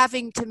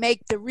having to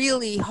make the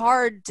really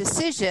hard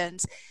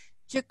decisions,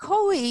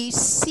 Jokowi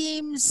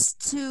seems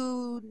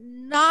to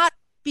not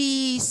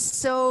be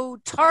so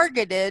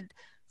targeted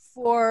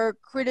for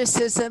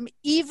criticism,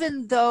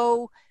 even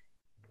though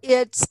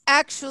it's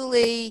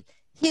actually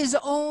his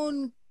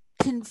own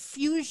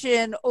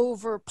confusion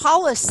over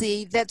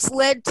policy that's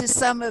led to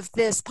some of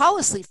this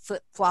policy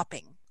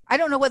flip-flopping. I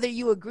don't know whether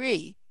you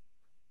agree.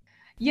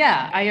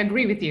 Yeah, I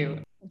agree with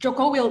you.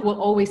 Jokowi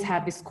will always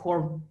have his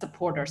core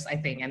supporters, I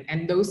think,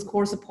 and those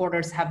core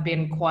supporters have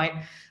been quite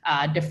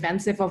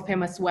defensive of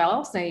him as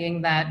well,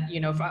 saying that,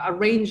 a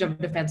range of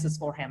defenses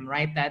for him,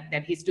 right?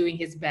 That he's doing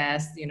his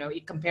best,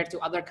 compared to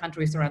other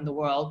countries around the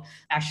world.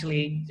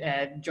 Actually,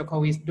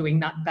 Jokowi is doing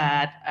not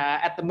bad.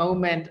 At the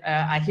moment,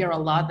 I hear a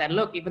lot that,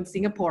 look, even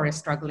Singapore is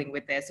struggling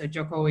with this, so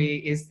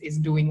Jokowi is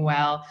doing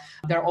well.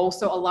 There are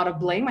also a lot of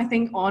blame, I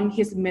think, on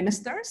his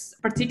ministers,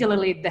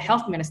 particularly the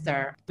health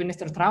minister,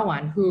 Minister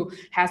Terawan, who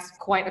has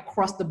quite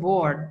across the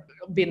board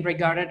been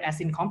regarded as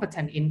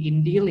incompetent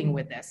in dealing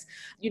with this.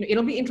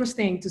 It'll be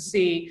interesting to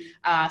see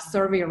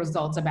survey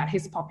results about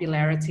his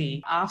popularity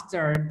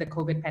after the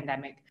COVID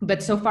pandemic. But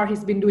so far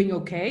he's been doing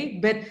okay.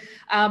 But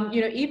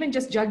even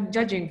just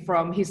judging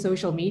from his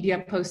social media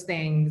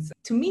postings,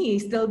 to me,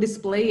 still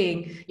displaying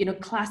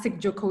classic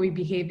Jokowi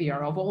behavior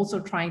of also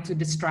trying to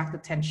distract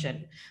attention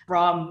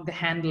from the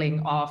handling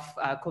of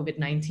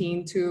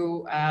COVID-19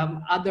 to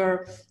other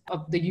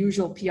of the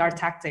usual PR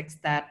tactics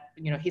that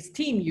his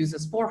team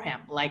uses for him,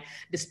 like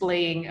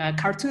displaying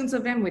cartoons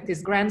of him with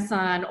his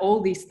grandson, all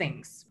these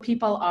things.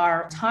 People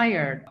are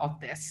tired of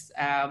this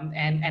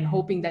and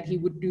hoping that he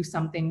would do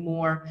something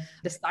more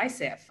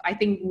decisive. I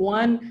think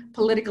one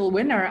political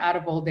winner out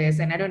of all this,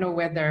 and I don't know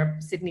whether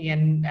Sydney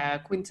and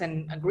Quinton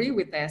agree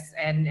with this,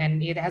 and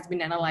it has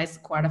been analyzed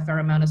quite a fair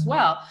amount as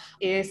well,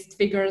 is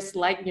figures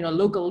like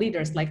local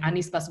leaders like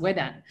Anies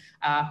Baswedan,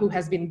 who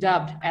has been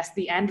dubbed as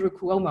the Andrew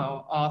Cuomo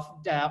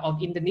of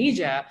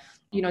Indonesia.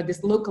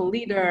 This local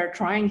leader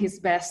trying his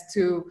best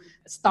to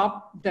stop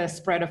the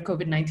spread of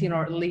COVID-19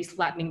 or at least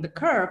flattening the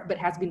curve, but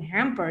has been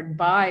hampered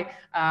by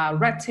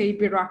red tape,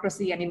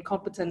 bureaucracy, and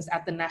incompetence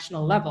at the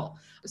national level.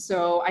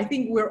 So I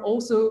think we're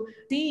also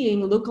seeing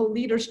local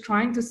leaders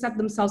trying to set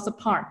themselves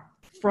apart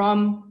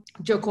from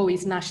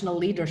Jokowi's national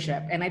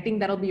leadership. And I think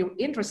that'll be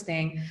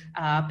interesting,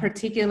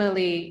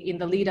 particularly in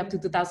the lead up to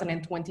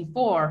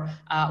 2024,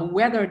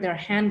 whether they're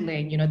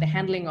handling, the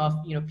handling of,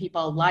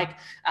 people like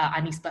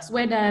Anies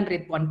Baswedan,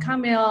 Ridwan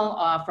Kamil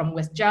from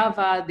West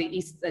Java, the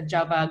East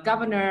Java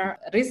governor,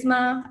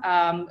 Risma,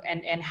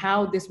 and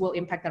how this will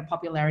impact their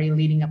popularity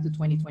leading up to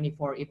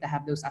 2024 if they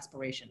have those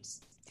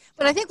aspirations.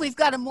 But I think we've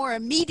got a more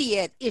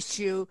immediate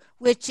issue,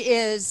 which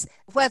is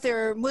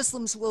whether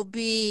Muslims will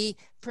be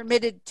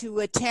permitted to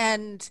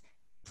attend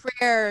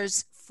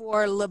prayers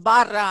for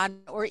Lebaran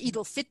or Eid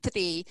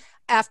al-Fitr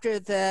after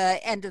the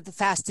end of the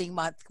fasting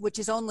month, which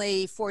is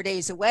only 4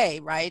 days away,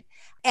 right?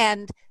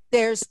 And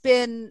there's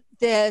been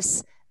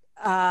this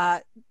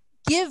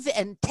give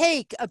and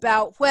take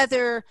about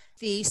whether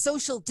the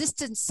social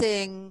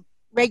distancing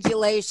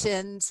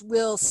regulations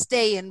will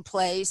stay in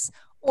place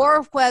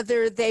or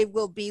whether they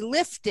will be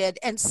lifted.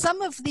 And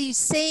some of these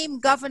same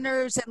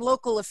governors and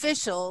local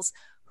officials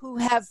who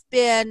have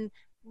been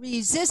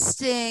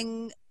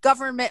resisting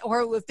government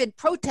or who have been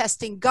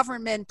protesting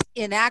government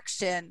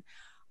inaction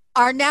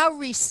are now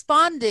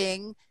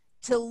responding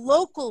to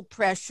local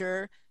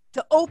pressure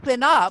to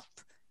open up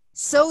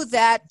so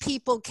that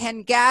people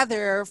can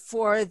gather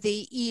for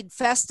the Eid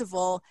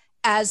festival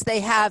as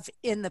they have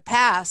in the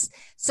past.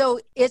 So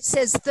it's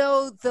as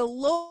though the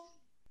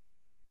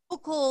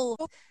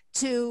local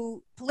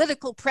to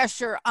political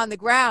pressure on the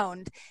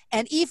ground.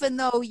 And even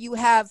though you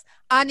have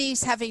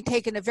Anies having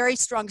taken a very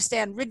strong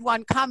stand,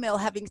 Ridwan Kamil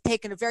having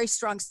taken a very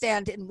strong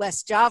stand in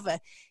West Java,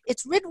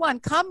 it's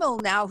Ridwan Kamil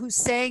now who's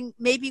saying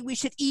maybe we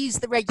should ease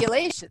the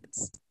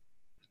regulations.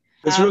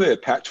 There's really a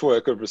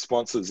patchwork of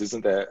responses,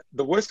 isn't there?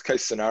 The worst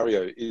case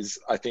scenario is,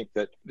 I think,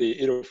 that the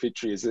Eid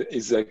al-Fitr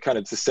is a kind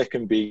of the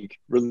second big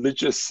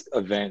religious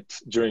event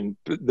during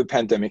the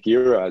pandemic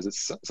era, as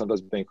it's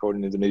sometimes being called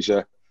in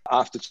Indonesia,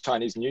 after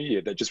Chinese New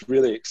Year, that just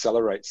really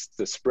accelerates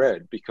the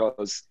spread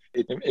because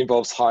it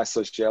involves high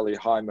sociality,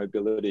 high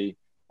mobility,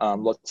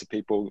 lots of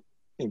people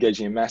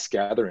engaging in mass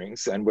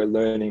gatherings, and we're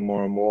learning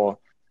more and more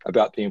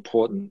about the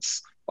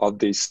importance of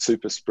these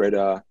super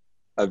spreader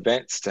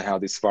events to how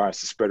this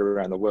virus is spread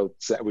around the world,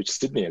 which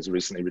Sydney has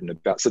recently written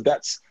about. So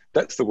that's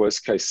the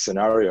worst case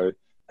scenario.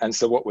 And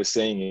so what we're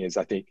seeing is,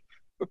 I think,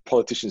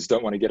 politicians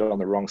don't want to get on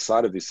the wrong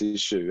side of this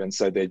issue, and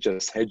so they're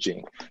just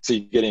hedging. So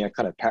you're getting a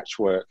kind of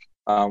patchwork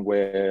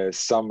where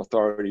some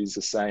authorities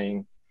are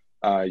saying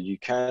you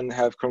can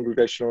have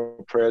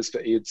congregational prayers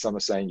for Eid, some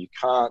are saying you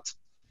can't.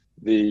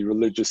 The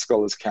Religious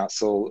Scholars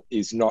Council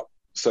is not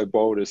so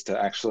bold as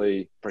to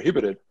actually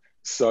prohibit it.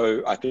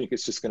 So I think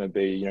it's just going to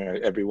be,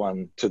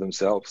 everyone to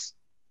themselves.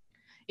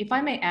 If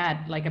I may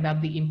add,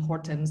 about the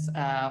importance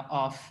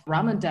of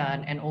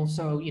Ramadan and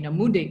also,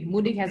 Mudik.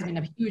 Mudik has been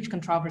a huge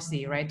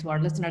controversy, right? To our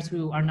listeners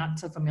who are not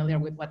so familiar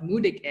with what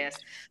Mudik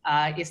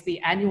is the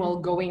annual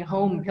going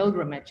home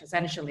pilgrimage,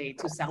 essentially,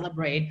 to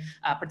celebrate,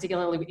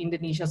 particularly with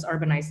Indonesia's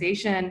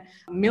urbanization.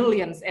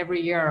 Millions every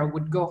year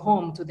would go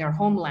home to their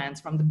homelands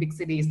from the big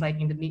cities like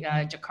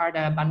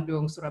Jakarta,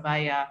 Bandung,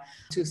 Surabaya,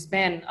 to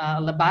spend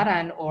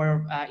Lebaran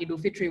or Eid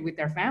al-Fitr with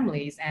their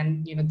families.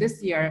 And,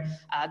 this year,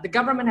 the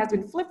government has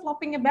been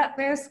flip-flopping about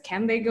this.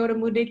 Can they go to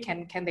Mudik?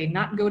 Can they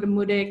not go to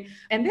Mudik?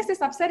 And this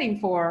is upsetting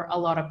for a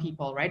lot of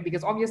people, right?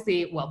 Because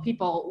obviously,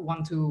 people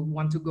want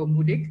to go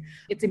Mudik.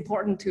 It's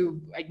important to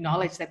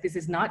acknowledge that this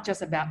is not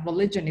just about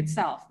religion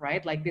itself,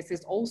 right? This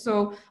is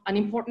also an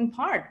important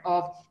part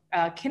of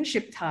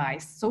kinship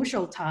ties,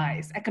 social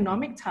ties,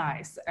 economic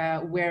ties,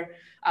 where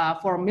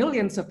for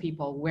millions of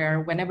people,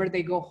 where whenever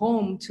they go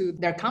home to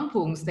their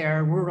kampungs,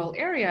 their rural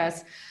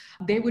areas,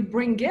 they would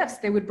bring gifts,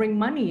 they would bring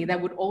money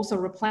that would also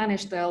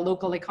replenish the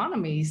local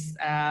economies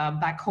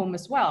back home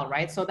as well,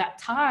 right? So that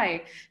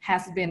tie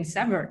has been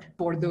severed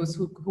for those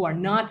who are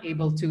not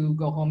able to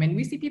go home. And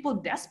we see people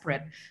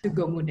desperate to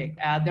go mudik.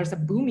 There's a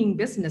booming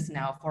business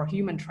now for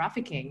human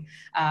trafficking,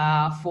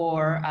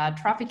 for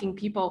trafficking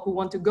people who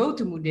want to go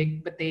to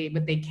mudik, but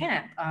they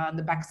can't, on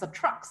the backs of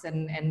trucks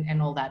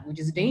and all that, which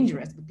is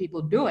dangerous, but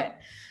people do it.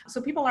 So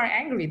people are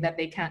angry that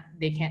they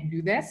can't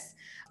do this.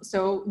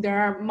 So there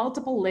are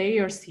multiple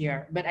layers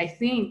here, but I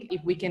think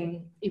if we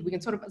can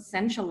sort of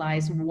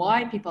essentialize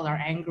why people are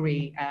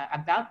angry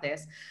about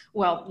this,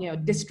 well,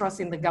 distrust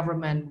in the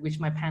government, which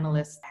my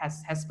panelist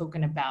has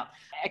spoken about,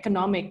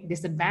 economic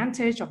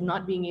disadvantage of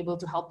not being able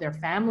to help their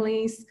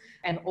families,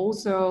 and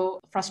also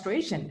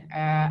frustration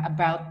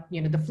about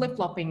the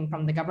flip-flopping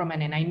from the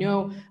government. And I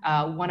know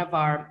one of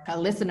our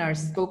listeners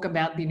spoke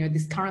about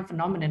this current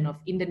phenomenon of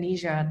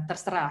Indonesia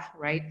terserah,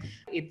 right?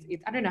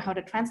 It's I don't know how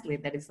to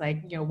translate that. It's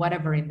like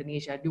whatever,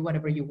 Indonesia, do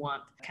whatever you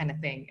want, kind of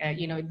thing.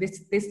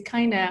 This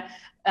kind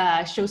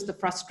of shows the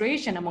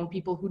frustration among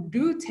people who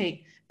do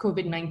take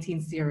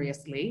COVID-19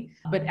 seriously,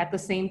 but at the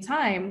same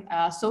time,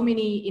 so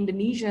many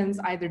Indonesians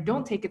either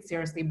don't take it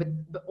seriously,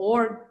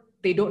 or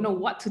they don't know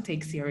what to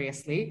take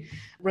seriously,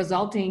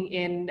 resulting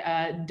in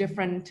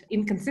different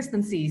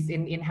inconsistencies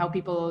in how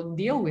people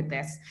deal with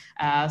this.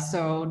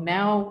 So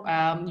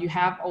now you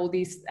have all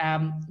these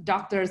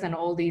doctors and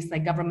all these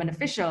government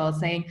officials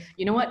saying,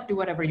 you know what, do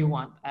whatever you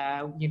want.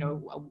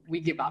 We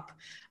give up.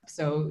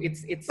 So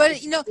it's.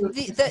 But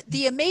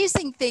the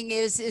amazing thing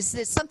is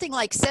that something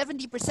like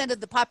 70% of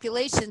the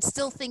population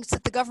still thinks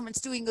that the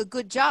government's doing a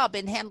good job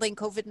in handling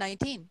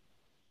COVID-19.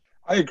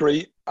 I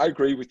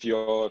agree with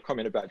your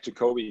comment about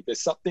Jokowi.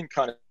 There's something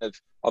kind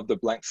of the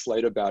blank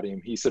slate about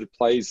him. He sort of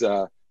plays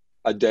a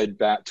dead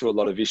bat to a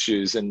lot of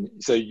issues. And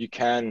so you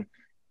can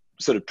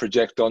sort of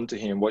project onto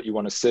him what you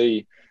want to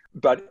see.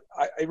 But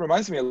it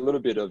reminds me a little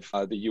bit of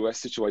the US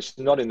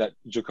situation, not in that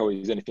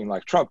Jokowi is anything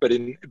like Trump, but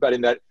in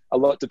that a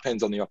lot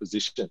depends on the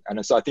opposition.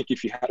 And so I think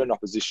if you had an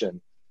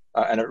opposition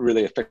and a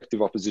really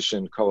effective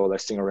opposition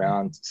coalescing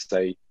around,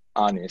 say,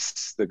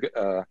 Anies,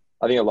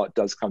 I think a lot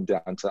does come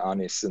down to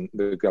Anies and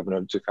the governor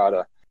of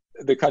Jakarta.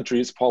 The country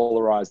is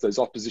polarized. Those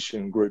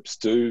opposition groups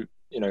do,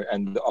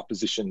 and the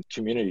opposition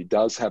community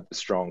does have a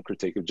strong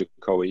critique of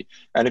Jokowi.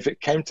 And if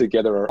it came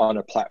together on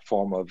a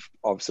platform of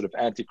sort of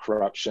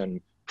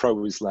anti-corruption,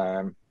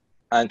 pro-Islam,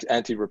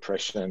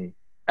 anti-repression,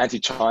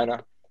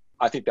 anti-China,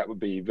 I think that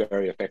would be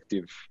very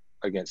effective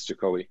against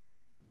Jokowi.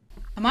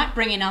 I might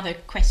bring another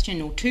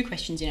question or two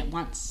questions in at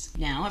once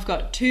now. I've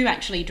got two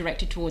actually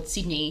directed towards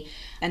Sydney.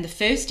 And the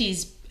first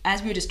is,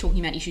 as we were just talking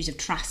about issues of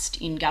trust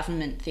in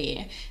government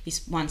there,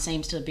 this one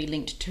seems to be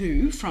linked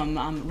to from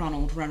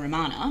Ronald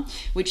Raramana,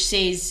 which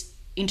says,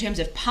 in terms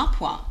of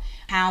Papua,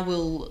 how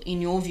will, in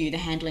your view, the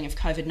handling of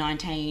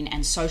COVID-19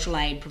 and social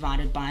aid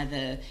provided by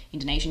the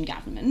Indonesian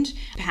government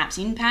perhaps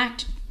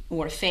impact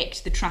or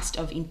affect the trust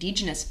of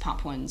Indigenous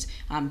Papuans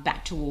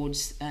back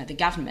towards the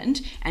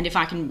government? And if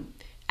I can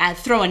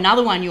throw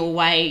another one your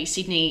way,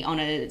 Sydney, on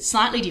a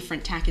slightly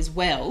different tack as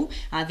well.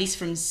 This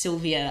from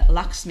Sylvia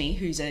Laxmi,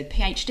 who's a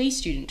PhD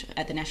student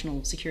at the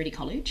National Security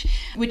College,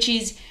 which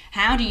is,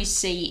 how do you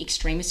see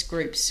extremist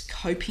groups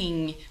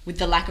coping with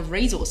the lack of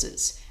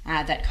resources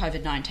that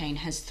COVID-19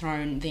 has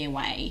thrown their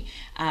way?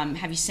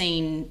 Have you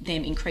seen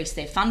them increase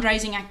their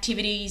fundraising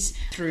activities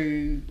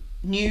through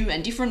new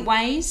and different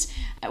ways?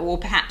 Or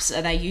perhaps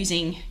are they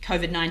using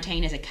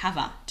COVID-19 as a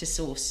cover to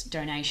source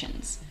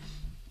donations?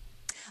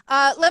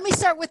 Let me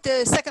start with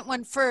the second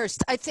one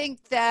first. I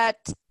think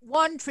that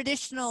one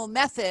traditional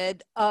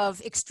method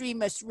of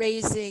extremists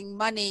raising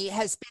money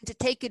has been to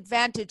take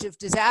advantage of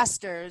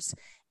disasters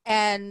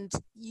and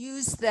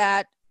use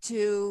that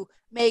to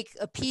make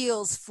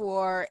appeals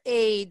for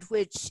aid,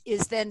 which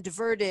is then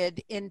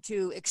diverted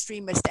into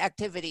extremist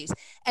activities.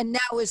 And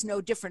now is no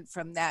different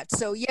from that.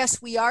 So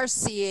yes, we are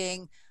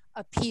seeing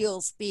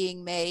appeals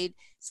being made.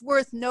 It's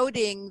worth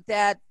noting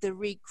that the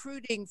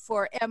recruiting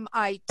for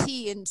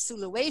MIT in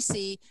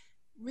Sulawesi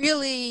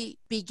really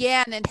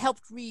began and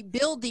helped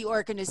rebuild the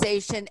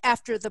organization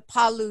after the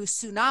Palu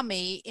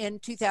tsunami in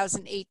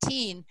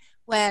 2018,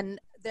 when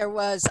there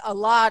was a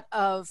lot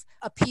of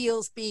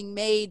appeals being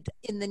made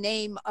in the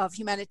name of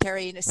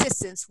humanitarian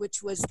assistance,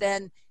 which was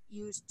then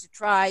used to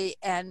try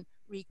and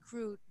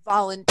recruit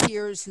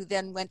volunteers who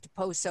then went to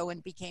POSO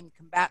and became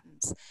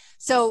combatants.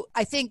 So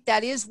I think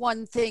that is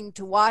one thing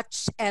to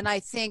watch, and I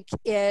think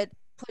it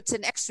puts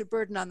an extra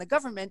burden on the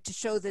government to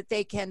show that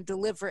they can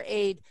deliver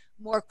aid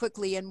more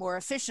quickly and more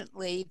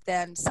efficiently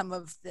than some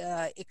of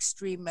the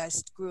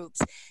extremist groups.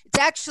 It's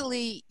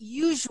actually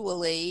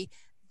usually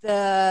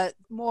the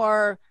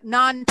more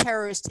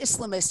non-terrorist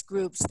Islamist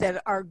groups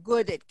that are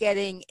good at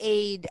getting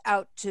aid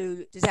out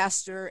to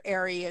disaster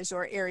areas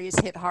or areas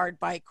hit hard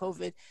by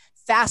COVID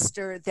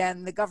faster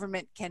than the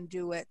government can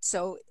do it.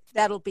 So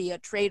that'll be a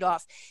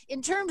trade-off.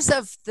 In terms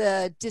of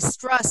the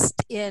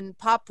distrust in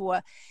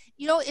Papua,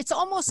 it's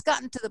almost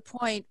gotten to the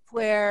point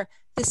where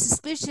the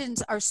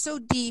suspicions are so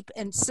deep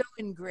and so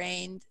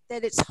ingrained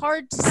that it's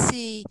hard to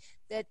see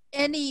that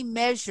any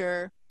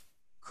measure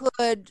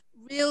could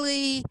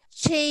really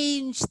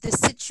change the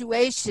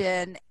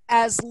situation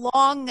as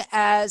long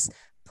as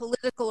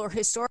political or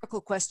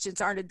historical questions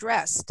aren't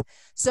addressed.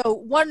 So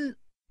one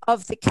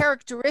of the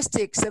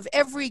characteristics of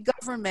every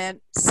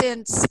government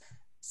since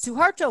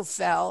Suharto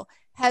fell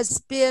has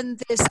been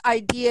this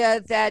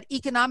idea that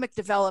economic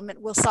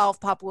development will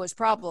solve Papua's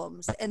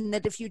problems, and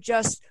that if you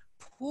just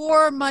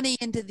pour money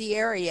into the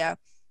area,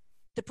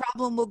 the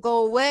problem will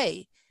go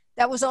away.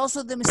 That was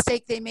also the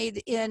mistake they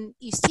made in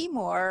East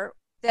Timor,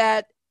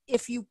 that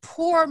if you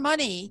pour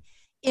money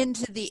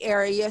into the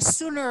area,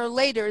 sooner or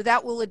later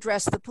that will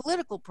address the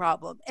political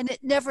problem, and it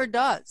never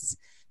does.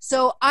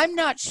 So I'm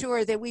not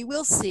sure that we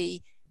will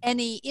see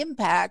any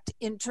impact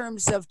in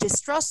terms of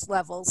distrust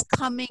levels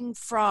coming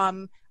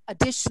from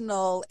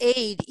additional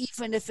aid,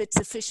 even if it's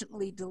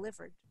efficiently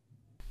delivered.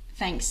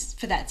 Thanks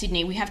for that,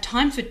 Sydney. We have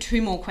time for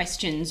 2 more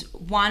questions.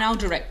 One I'll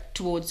direct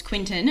towards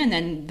Quintin, and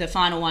then the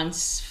final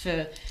one's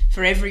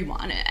for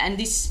everyone. And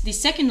this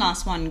second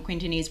last one,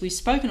 Quintin, is we've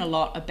spoken a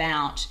lot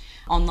about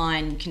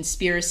online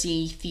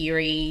conspiracy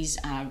theories,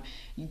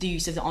 the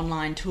use of the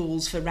online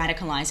tools for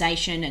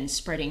radicalisation and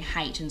spreading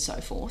hate and so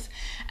forth.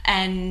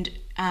 And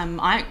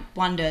I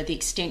wonder the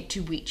extent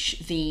to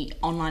which the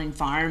online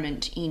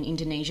environment in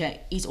Indonesia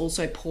is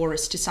also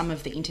porous to some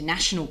of the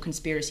international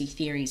conspiracy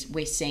theories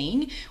we're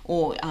seeing,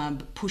 or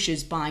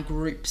pushes by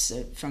groups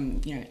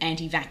from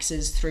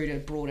anti-vaxxers through to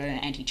broader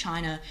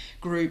anti-China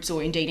groups,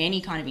 or indeed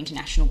any kind of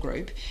international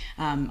group.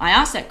 I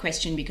ask that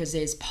question because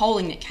there's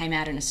polling that came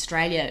out in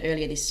Australia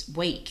earlier this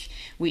week,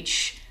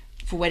 which,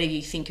 for whether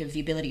you think of the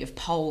ability of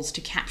polls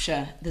to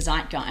capture the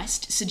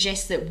zeitgeist,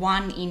 suggests that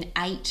 1 in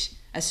 8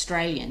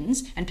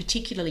 Australians, and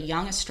particularly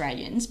young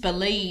Australians,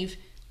 believe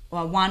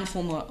one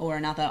form or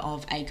another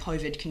of a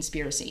COVID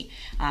conspiracy,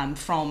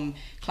 from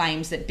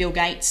claims that Bill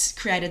Gates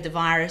created the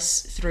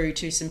virus through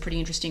to some pretty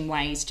interesting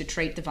ways to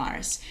treat the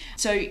virus.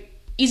 So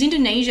is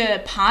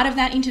Indonesia part of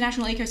that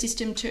international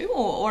ecosystem too,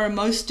 or are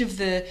most of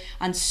the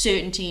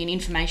uncertainty and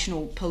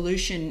informational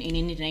pollution in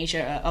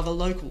Indonesia of a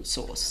local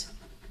source?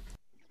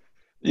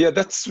 Yeah,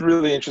 that's a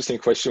really interesting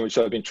question, which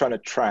I've been trying to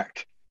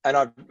track. And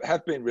I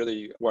have been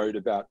really worried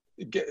about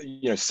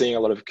seeing a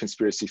lot of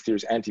conspiracy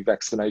theories,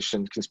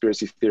 anti-vaccination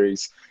conspiracy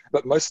theories,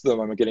 but most of them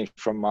I'm getting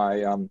from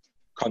my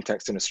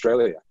contacts in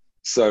Australia.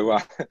 So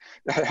I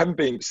haven't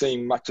been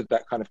seeing much of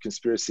that kind of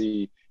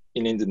conspiracy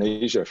in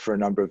Indonesia for a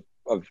number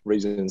of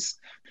reasons.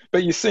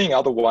 But you're seeing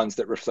other ones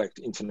that reflect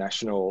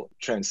international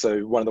trends. So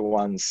one of the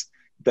ones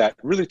that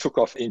really took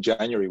off in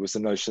January was the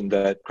notion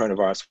that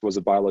coronavirus was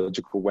a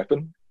biological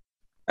weapon.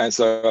 And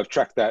so I've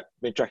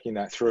been tracking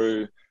that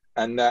through,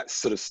 and that's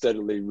sort of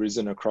steadily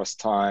risen across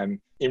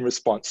time in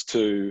response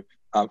to,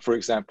 for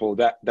example,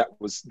 that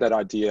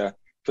idea,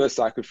 first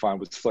I could find,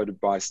 was floated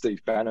by Steve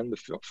Bannon,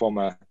 the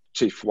former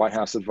chief White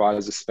House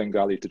advisor,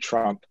 Svengali to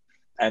Trump,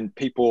 and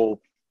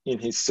people in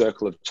his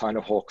circle of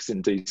China hawks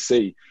in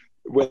DC.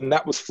 When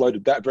that was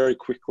floated, that very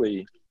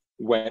quickly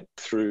went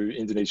through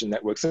Indonesian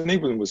networks and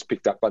even was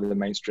picked up by the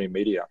mainstream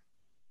media.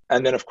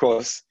 And then, of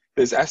course,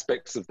 there's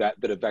aspects of that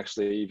have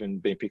actually even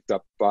been picked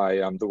up by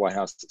the White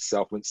House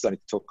itself when it's starting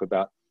to talk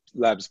about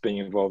labs being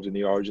involved in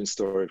the origin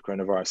story of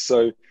coronavirus.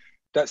 So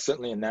that's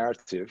certainly a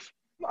narrative.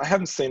 I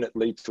haven't seen it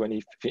lead to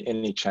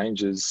any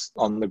changes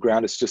on the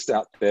ground. It's just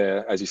out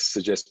there, as you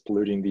suggest,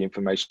 polluting the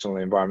informational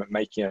environment,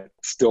 making it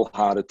still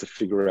harder to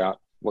figure out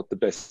what the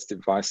best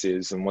advice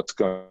is and what's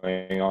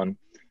going on.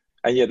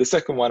 And yeah, the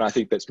second one I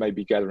think that's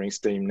maybe gathering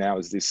steam now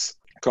is this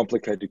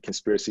complicated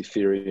conspiracy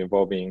theory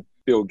involving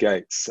Bill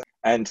Gates.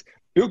 And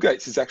Bill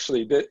Gates is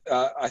actually,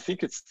 I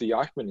think it's the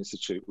Eichmann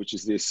Institute, which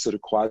is this sort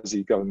of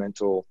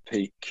quasi-governmental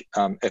peak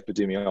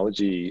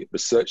epidemiology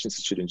research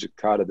institute in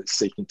Jakarta that's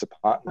seeking to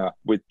partner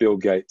with Bill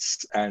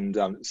Gates and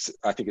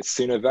I think it's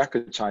Sinovac,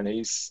 a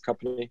Chinese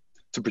company,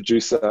 to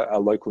produce a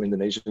local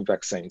Indonesian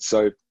vaccine.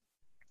 So,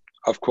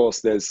 of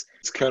course, there's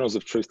kernels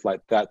of truth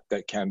like that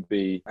can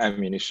be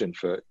ammunition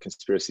for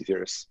conspiracy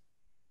theorists.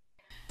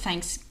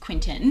 Thanks,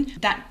 Quintin.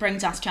 That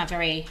brings us to our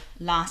very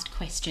last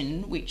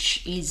question,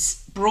 which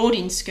is broad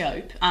in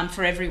scope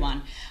for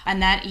everyone.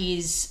 And that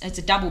is, it's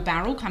a double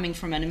barrel coming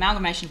from an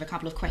amalgamation of a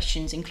couple of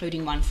questions,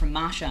 including one from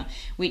Marsha,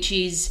 which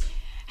is,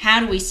 how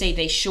do we see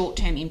these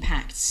short-term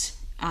impacts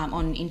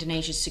on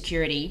Indonesia's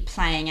security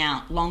playing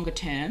out longer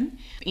term?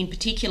 In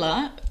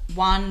particular,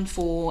 one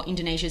for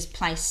Indonesia's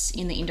place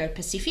in the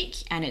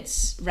Indo-Pacific and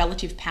its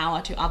relative power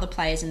to other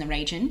players in the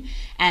region,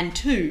 and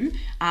two,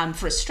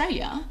 for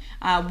Australia,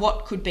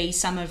 what could be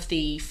some of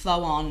the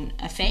flow-on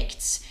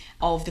effects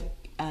of the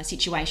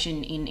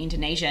situation in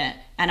Indonesia?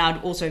 And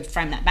I'd also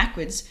frame that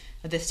backwards,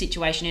 the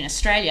situation in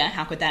Australia,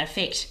 how could that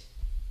affect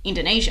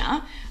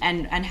Indonesia,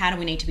 and how do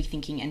we need to be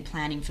thinking and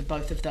planning for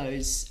both of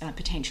those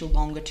potential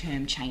longer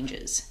term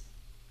changes?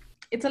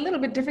 it's a little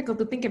bit difficult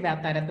to think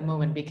about that at the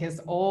moment because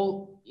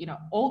all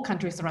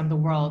countries around the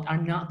world are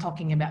not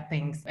talking about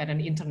things at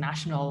an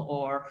international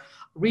or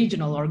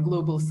regional or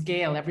global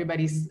scale.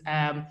 Everybody's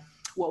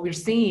what we're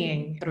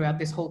seeing throughout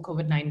this whole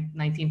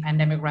COVID-19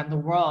 pandemic around the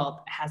world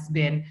has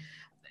been,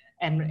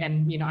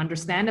 and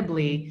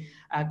understandably,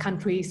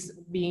 countries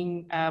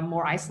being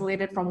more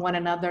isolated from one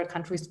another,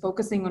 countries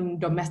focusing on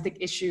domestic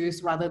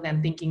issues rather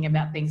than thinking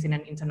about things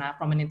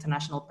from an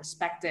international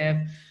perspective,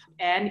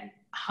 and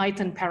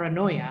heightened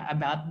paranoia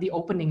about the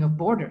opening of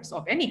borders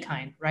of any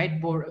kind, right?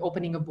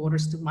 Opening of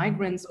borders to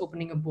migrants,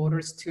 opening of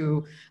borders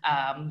to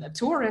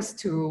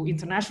tourists, to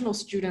international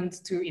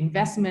students, to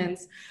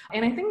investments.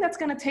 And I think that's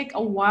going to take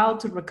a while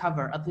to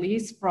recover, at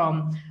least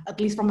from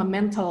a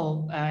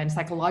mental and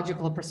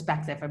psychological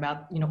perspective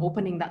about,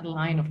 opening that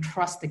line of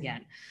trust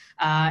again.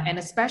 And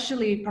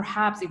especially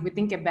perhaps if we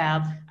think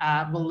about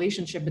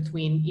relationship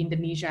between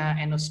Indonesia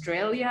and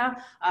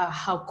Australia,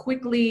 how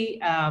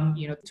quickly,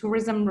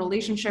 tourism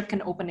relationship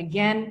can open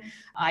again.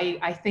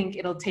 I think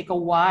it'll take a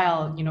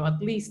while,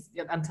 at least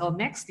until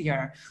next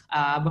year,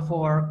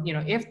 before,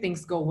 if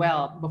things go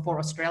well, before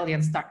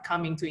Australians start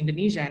coming to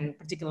Indonesia and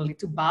particularly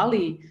to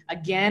Bali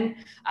again.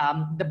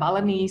 The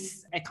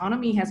Balinese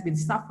economy has been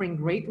suffering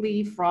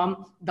greatly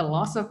from the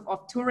loss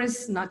of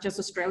tourists, not just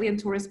Australian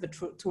tourists, but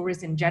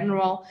tourists in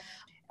general.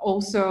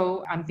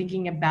 Also, I'm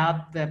thinking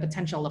about the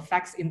potential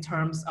effects in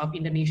terms of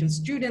Indonesian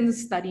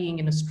students studying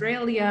in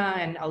Australia,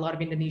 and a lot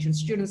of Indonesian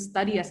students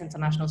study as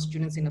international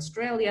students in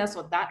Australia.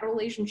 So that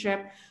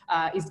relationship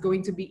is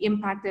going to be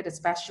impacted,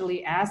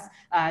 especially as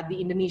the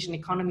Indonesian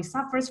economy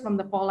suffers from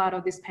the fallout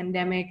of this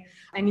pandemic.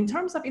 And in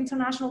terms of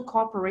international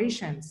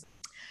corporations,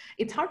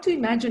 it's hard to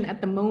imagine at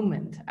the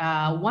moment.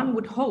 One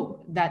would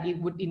hope that it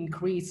would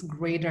increase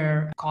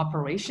greater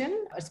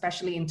cooperation,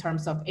 especially in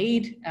terms of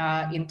aid,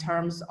 in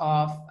terms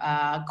of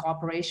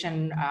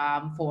cooperation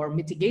for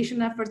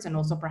mitigation efforts, and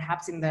also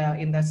perhaps in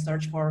the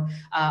search for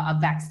a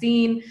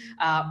vaccine.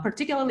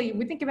 Particularly,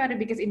 we think about it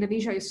because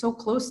Indonesia is so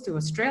close to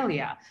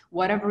Australia.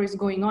 Whatever is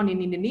going on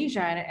in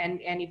Indonesia,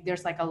 and if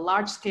there's like a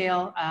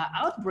large-scale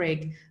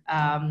outbreak,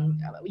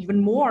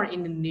 even more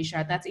in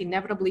Indonesia, that's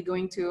inevitably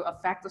going to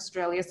affect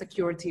Australia's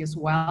security as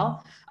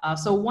well.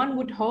 So one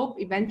would hope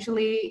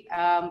eventually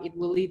it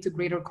will lead to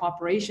greater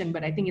cooperation.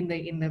 But I think in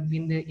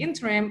the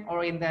interim,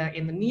 or in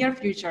the near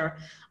future,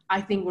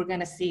 I think we're going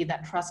to see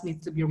that trust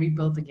needs to be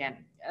rebuilt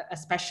again,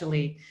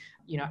 especially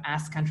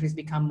as countries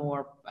become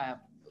more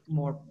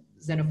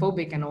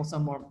xenophobic and also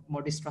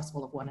more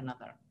distrustful of one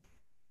another.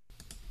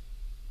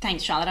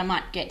 Thanks, Charlotte. I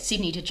might get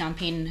Sydney to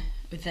jump in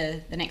with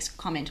the next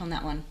comment on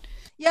that one.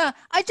 Yeah,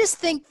 I just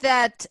think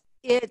that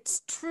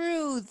it's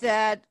true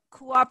that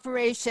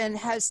cooperation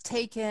has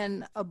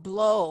taken a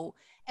blow.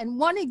 And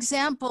one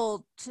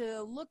example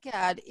to look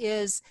at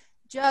is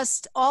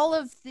just all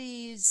of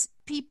these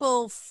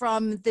people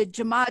from the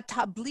Jamaat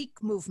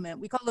Tabligh movement.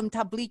 We call them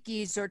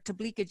Tablighis or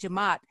Tablighi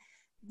Jamaat,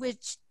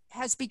 which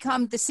has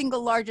become the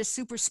single largest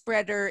super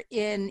spreader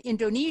in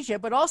Indonesia,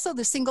 but also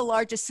the single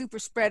largest super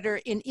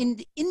spreader in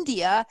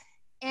India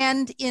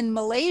and in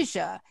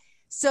Malaysia.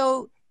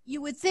 So you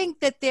would think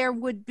that there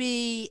would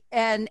be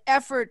an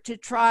effort to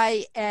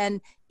try and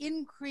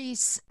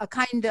increase a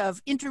kind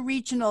of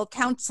interregional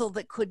council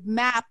that could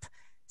map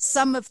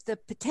some of the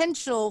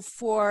potential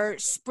for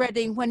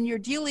spreading when you're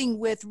dealing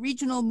with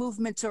regional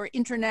movements or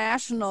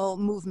international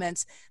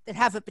movements that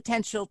have a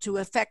potential to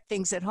affect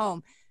things at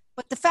home.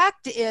 But the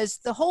fact is,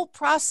 the whole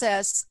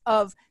process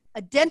of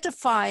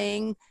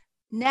identifying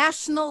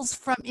nationals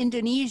from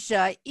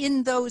Indonesia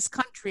in those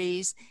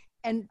countries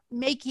and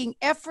making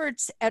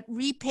efforts at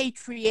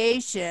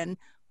repatriation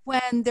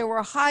when there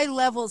were high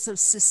levels of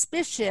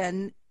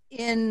suspicion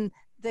in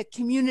the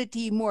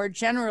community more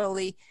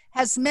generally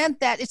has meant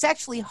that it's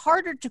actually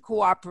harder to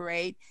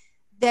cooperate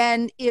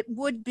than it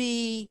would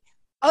be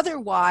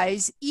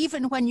otherwise,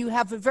 even when you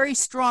have a very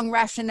strong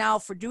rationale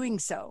for doing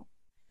so.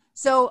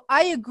 So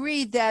I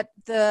agree that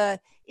the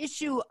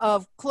issue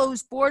of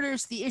closed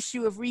borders, the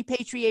issue of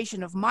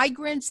repatriation of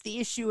migrants, the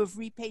issue of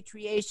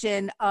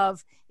repatriation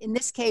of, in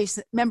this case,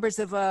 members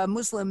of a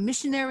Muslim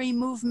missionary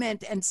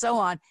movement and so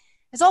on,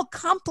 has all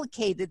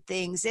complicated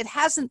things. It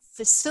hasn't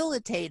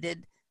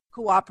facilitated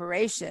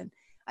cooperation.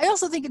 I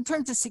also think in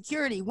terms of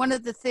security, one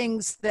of the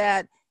things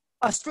that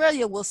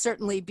Australia will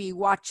certainly be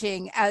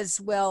watching, as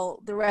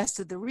well the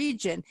rest of the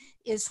region,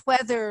 is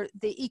whether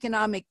the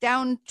economic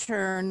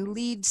downturn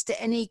leads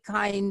to any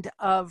kind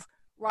of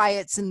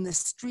riots in the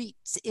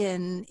streets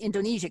in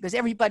Indonesia, because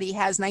everybody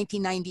has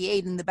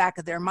 1998 in the back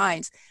of their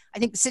minds. I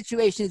think the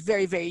situation is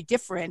very, very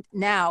different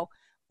now,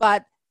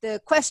 but the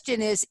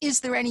question is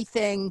there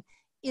anything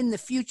in the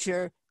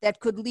future that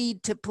could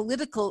lead to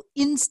political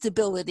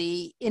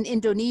instability in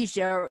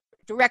Indonesia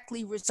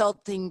directly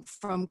resulting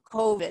from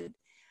COVID?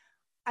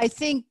 I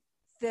think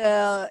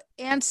the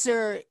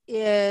answer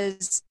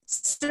is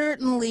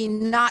certainly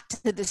not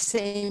to the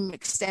same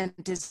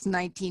extent as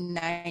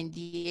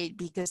 1998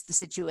 because the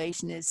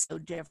situation is so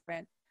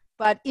different.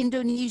 But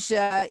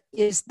Indonesia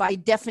is by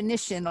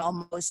definition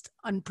almost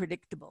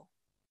unpredictable.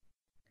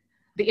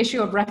 The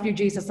issue of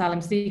refugees,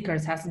 asylum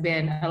seekers has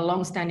been a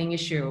long-standing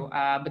issue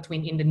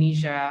between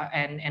Indonesia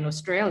and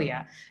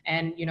Australia.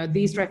 And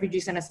these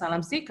refugees and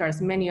asylum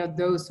seekers, many of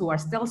those who are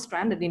still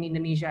stranded in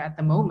Indonesia at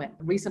the moment.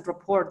 Recent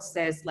reports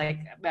says like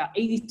about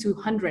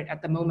 8,200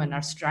 at the moment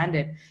are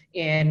stranded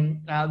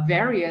in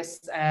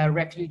various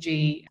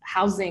refugee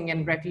housing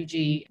and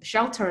refugee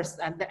shelters.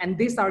 And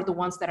these are the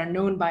ones that are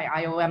known by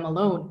IOM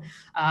alone.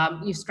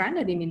 You're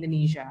stranded in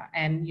Indonesia.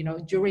 And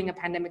during a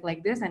pandemic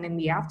like this and in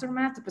the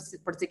aftermath,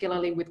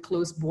 particularly with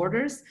closed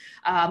borders,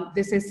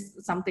 this is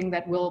something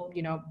that will,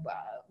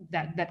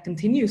 that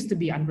continues to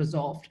be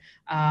unresolved.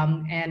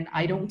 And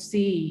I don't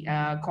see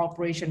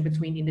cooperation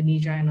between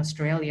Indonesia and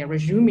Australia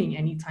resuming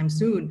anytime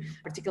soon,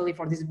 particularly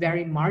for this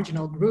very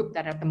marginal group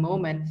that at the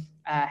moment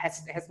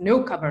has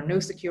no cover, no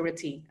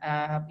security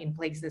in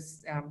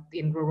places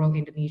in rural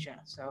Indonesia.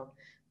 So.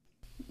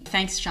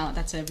 Thanks, Charlotte.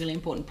 That's a really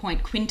important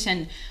point.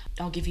 Quinton,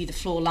 I'll give you the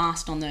floor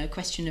last on the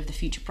question of the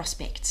future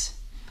prospects.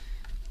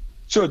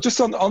 Sure.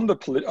 Just on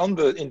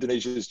the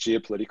Indonesia's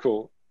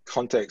geopolitical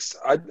context,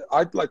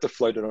 I'd like to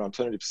float an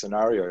alternative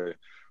scenario,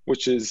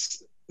 which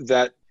is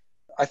that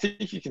I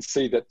think you can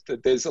see that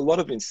there's a lot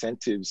of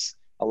incentives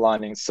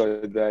aligning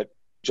so that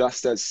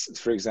just as,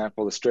 for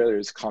example, Australia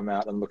has come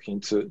out and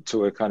looking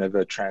to a kind of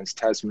a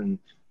trans-Tasman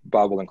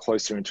bubble and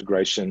closer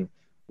integration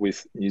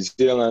with New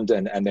Zealand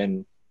and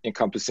then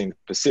encompassing the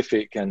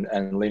Pacific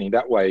and leaning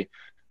that way,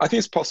 I think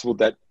it's possible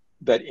that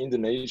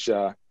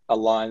Indonesia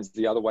aligns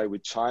the other way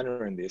with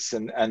China in this,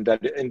 and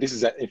this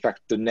is in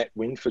fact the net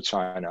win for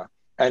China.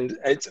 And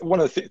it's one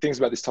of the things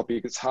about this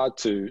topic. It's hard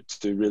to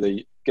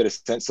really get a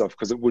sense of,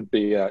 because it would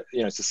be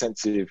it's a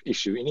sensitive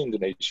issue in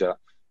Indonesia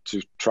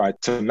to try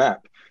to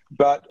map.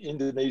 But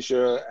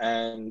Indonesia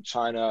and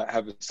China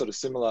have a sort of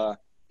similar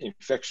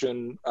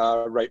infection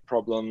rate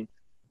problem.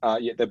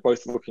 Yet they're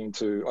both looking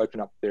to open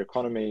up their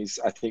economies.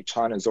 I think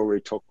China's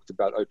already talked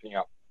about opening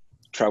up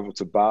travel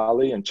to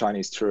Bali, and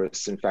Chinese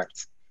tourists, in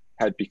fact,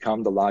 had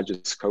become the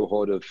largest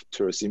cohort of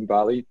tourists in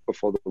Bali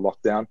before the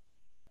lockdown.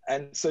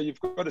 And so you've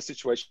got a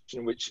situation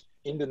in which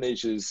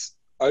Indonesia's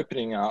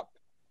opening up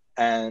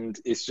and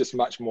it's just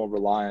much more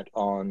reliant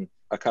on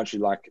a country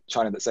like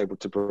China that's able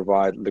to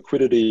provide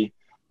liquidity,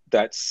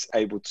 that's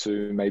able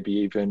to maybe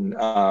even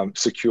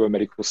secure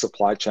medical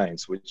supply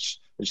chains, which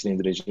the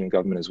Indonesian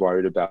government is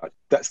worried about.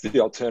 That's the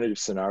alternative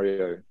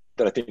scenario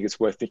that I think it's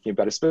worth thinking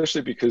about,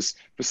 especially because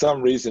for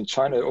some reason,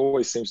 China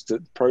always seems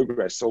to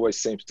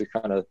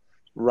kind of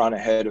run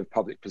ahead of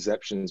public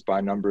perceptions by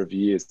a number of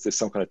years. There's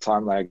some kind of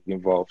time lag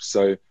involved.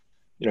 So,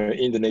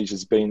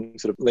 Indonesia's been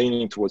sort of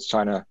leaning towards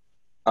China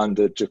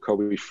under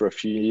Jokowi for a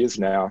few years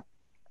now,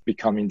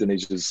 become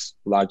Indonesia's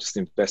largest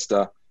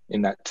investor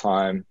in that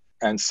time.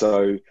 And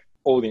so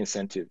all the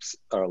incentives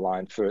are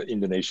aligned for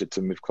Indonesia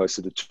to move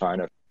closer to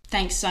China.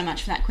 Thanks so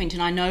much for that, Quinton.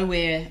 I know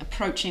we're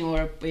approaching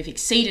or we've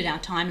exceeded our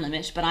time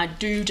limit, but I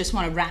do just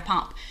want to wrap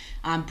up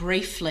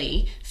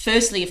briefly.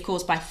 Firstly, of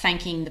course, by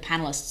thanking the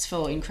panellists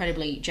for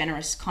incredibly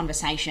generous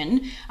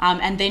conversation,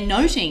 and then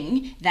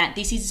noting that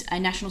this is a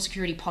national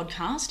security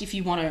podcast. If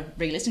you want to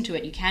re-listen to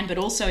it, you can, but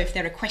also if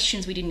there are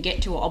questions we didn't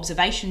get to or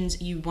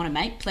observations you want to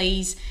make,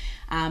 please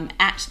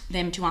at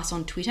them to us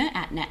on Twitter,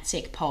 at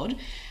NatSecPod.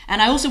 And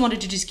I also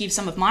wanted to just give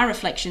some of my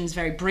reflections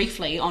very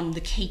briefly on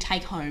the key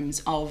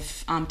take-homes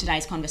of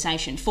today's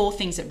conversation. 4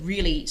 things that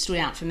really stood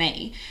out for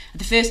me.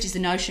 The first is the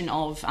notion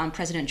of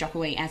President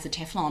Jokowi as the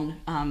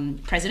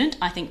Teflon president.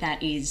 I think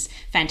that is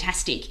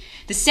fantastic.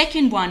 The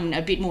second one,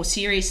 a bit more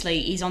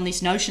seriously, is on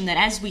this notion that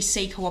as we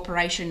see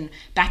cooperation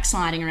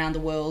backsliding around the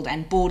world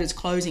and borders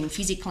closing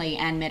physically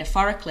and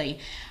metaphorically,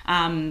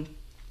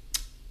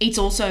 it's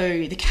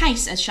also the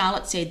case, as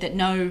Charlotte said, that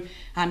no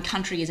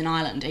country is an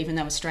island, even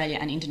though Australia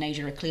and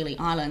Indonesia are clearly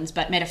islands.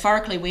 But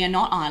metaphorically, we are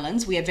not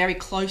islands. We are very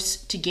close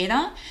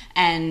together,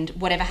 and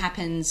whatever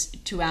happens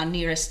to our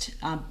nearest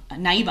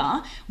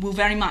neighbour will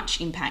very much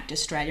impact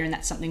Australia, and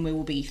that's something we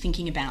will be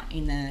thinking about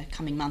in the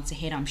coming months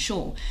ahead, I'm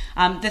sure.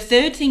 The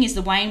third thing is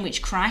the way in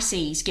which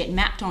crises get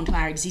mapped onto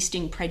our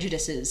existing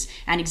prejudices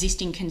and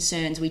existing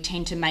concerns. We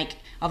tend to make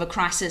of a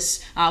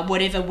crisis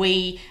whatever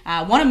we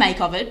want to make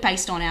of it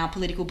based on our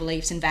political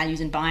beliefs and values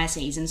and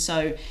biases. And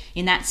so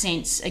in that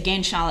sense,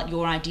 again, Charlotte,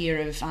 your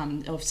idea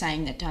of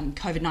saying that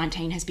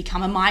COVID-19 has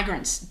become a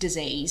migrant's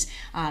disease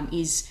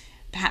is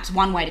perhaps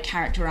one way to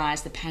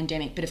characterise the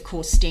pandemic, but of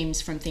course stems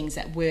from things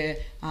that were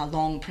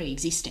long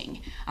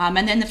pre-existing.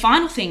 And then the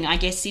final thing, I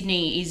guess,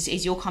 Sydney,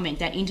 is your comment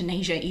that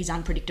Indonesia is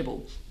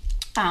unpredictable,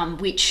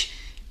 which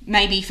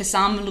maybe for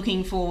some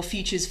looking for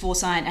futures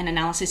foresight and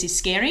analysis is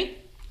scary.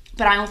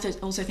 But I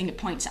also think it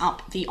points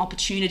up the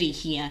opportunity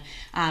here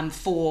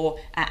for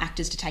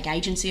actors to take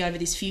agency over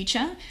this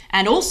future,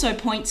 and also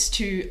points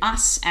to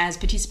us as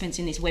participants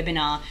in this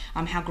webinar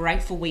how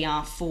grateful we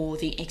are for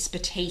the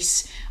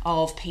expertise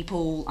of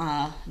people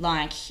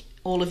like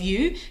all of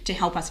you to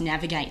help us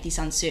navigate this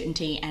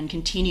uncertainty and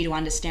continue to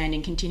understand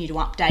and continue to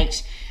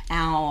update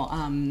our,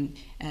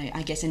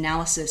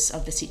 analysis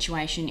of the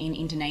situation in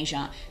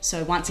Indonesia.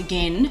 So once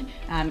again,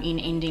 in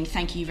ending,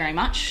 thank you very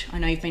much. I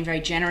know you've been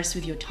very generous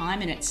with your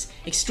time, and it's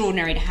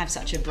extraordinary to have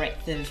such a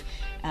breadth of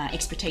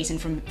expertise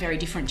and from very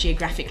different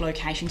geographic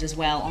locations as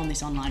well on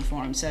this online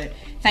forum. So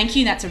thank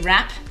you. That's a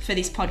wrap for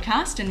this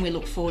podcast, and we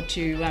look forward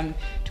to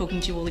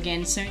talking to you all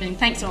again soon. And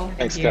thanks all.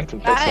 Thanks,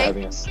 Catherine. Thanks for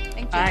having us.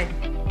 Thank you. Bye.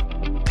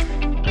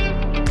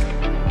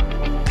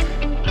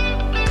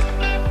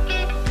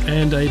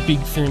 And a big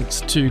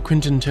thanks to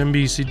Quinton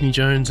Temby, Sydney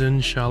Jones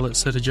and Charlotte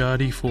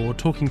Satajadi for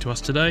talking to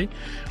us today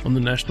on the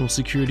national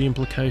security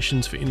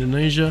implications for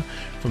Indonesia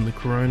from the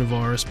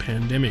coronavirus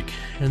pandemic.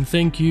 And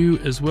thank you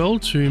as well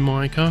to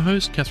my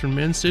co-host Catherine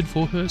Manstead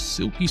for her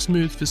silky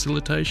smooth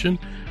facilitation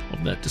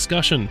of that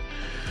discussion.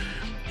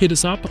 Hit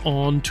us up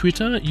on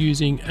Twitter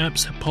using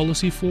Apps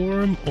Policy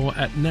Forum or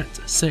at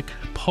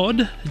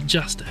NatSecPod,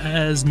 just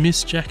as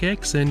Miss Jack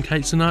X and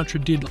Kate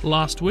Sinatra did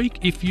last week,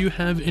 if you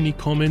have any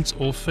comments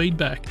or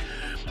feedback.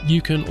 You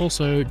can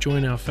also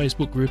join our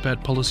Facebook group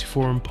at Policy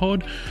Forum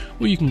Pod,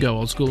 or you can go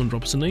old school and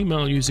drop us an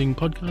email using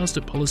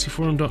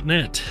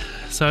podcast@policyforum.net.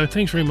 So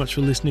thanks very much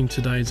for listening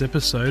to today's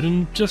episode,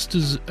 and just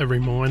as a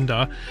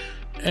reminder,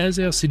 as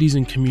our cities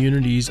and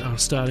communities are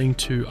starting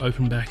to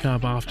open back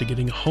up after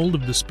getting a hold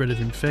of the spread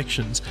of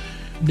infections,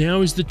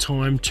 now is the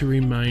time to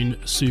remain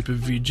super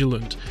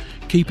vigilant,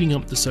 keeping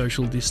up the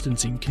social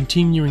distancing,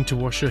 continuing to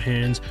wash your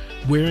hands,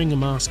 wearing a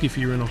mask if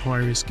you're in a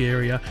high-risk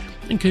area,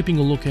 and keeping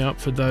a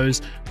lookout for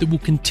those that will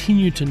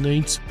continue to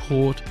need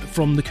support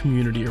from the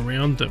community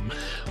around them.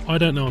 I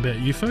don't know about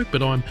you folk,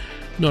 but I'm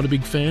not a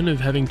big fan of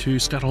having to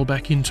scuttle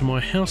back into my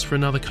house for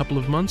another couple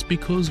of months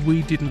because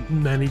we didn't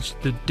manage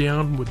the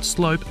downward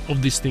slope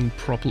of this thing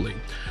properly.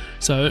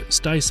 So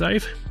stay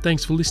safe,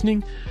 thanks for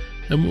listening,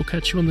 and we'll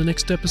catch you on the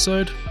next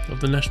episode of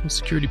the National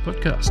Security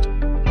Podcast.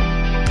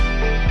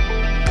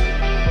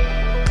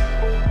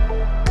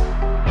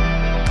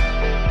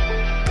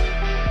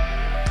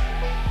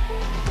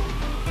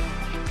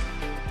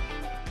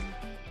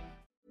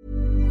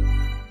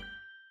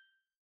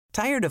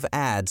 Tired of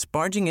ads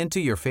barging into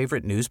your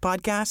favorite news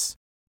podcasts?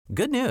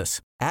 Good news.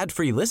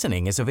 Ad-free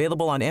listening is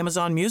available on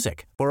Amazon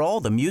Music for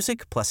all the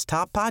music plus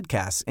top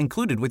podcasts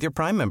included with your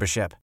Prime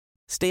membership.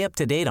 Stay up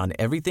to date on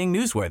everything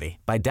newsworthy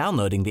by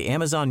downloading the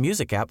Amazon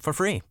Music app for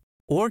free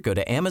or go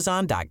to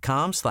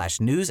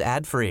amazon.com/news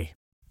ad free.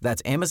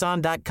 That's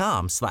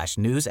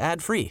amazon.com/news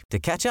ad free to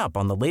catch up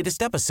on the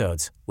latest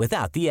episodes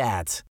without the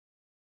ads.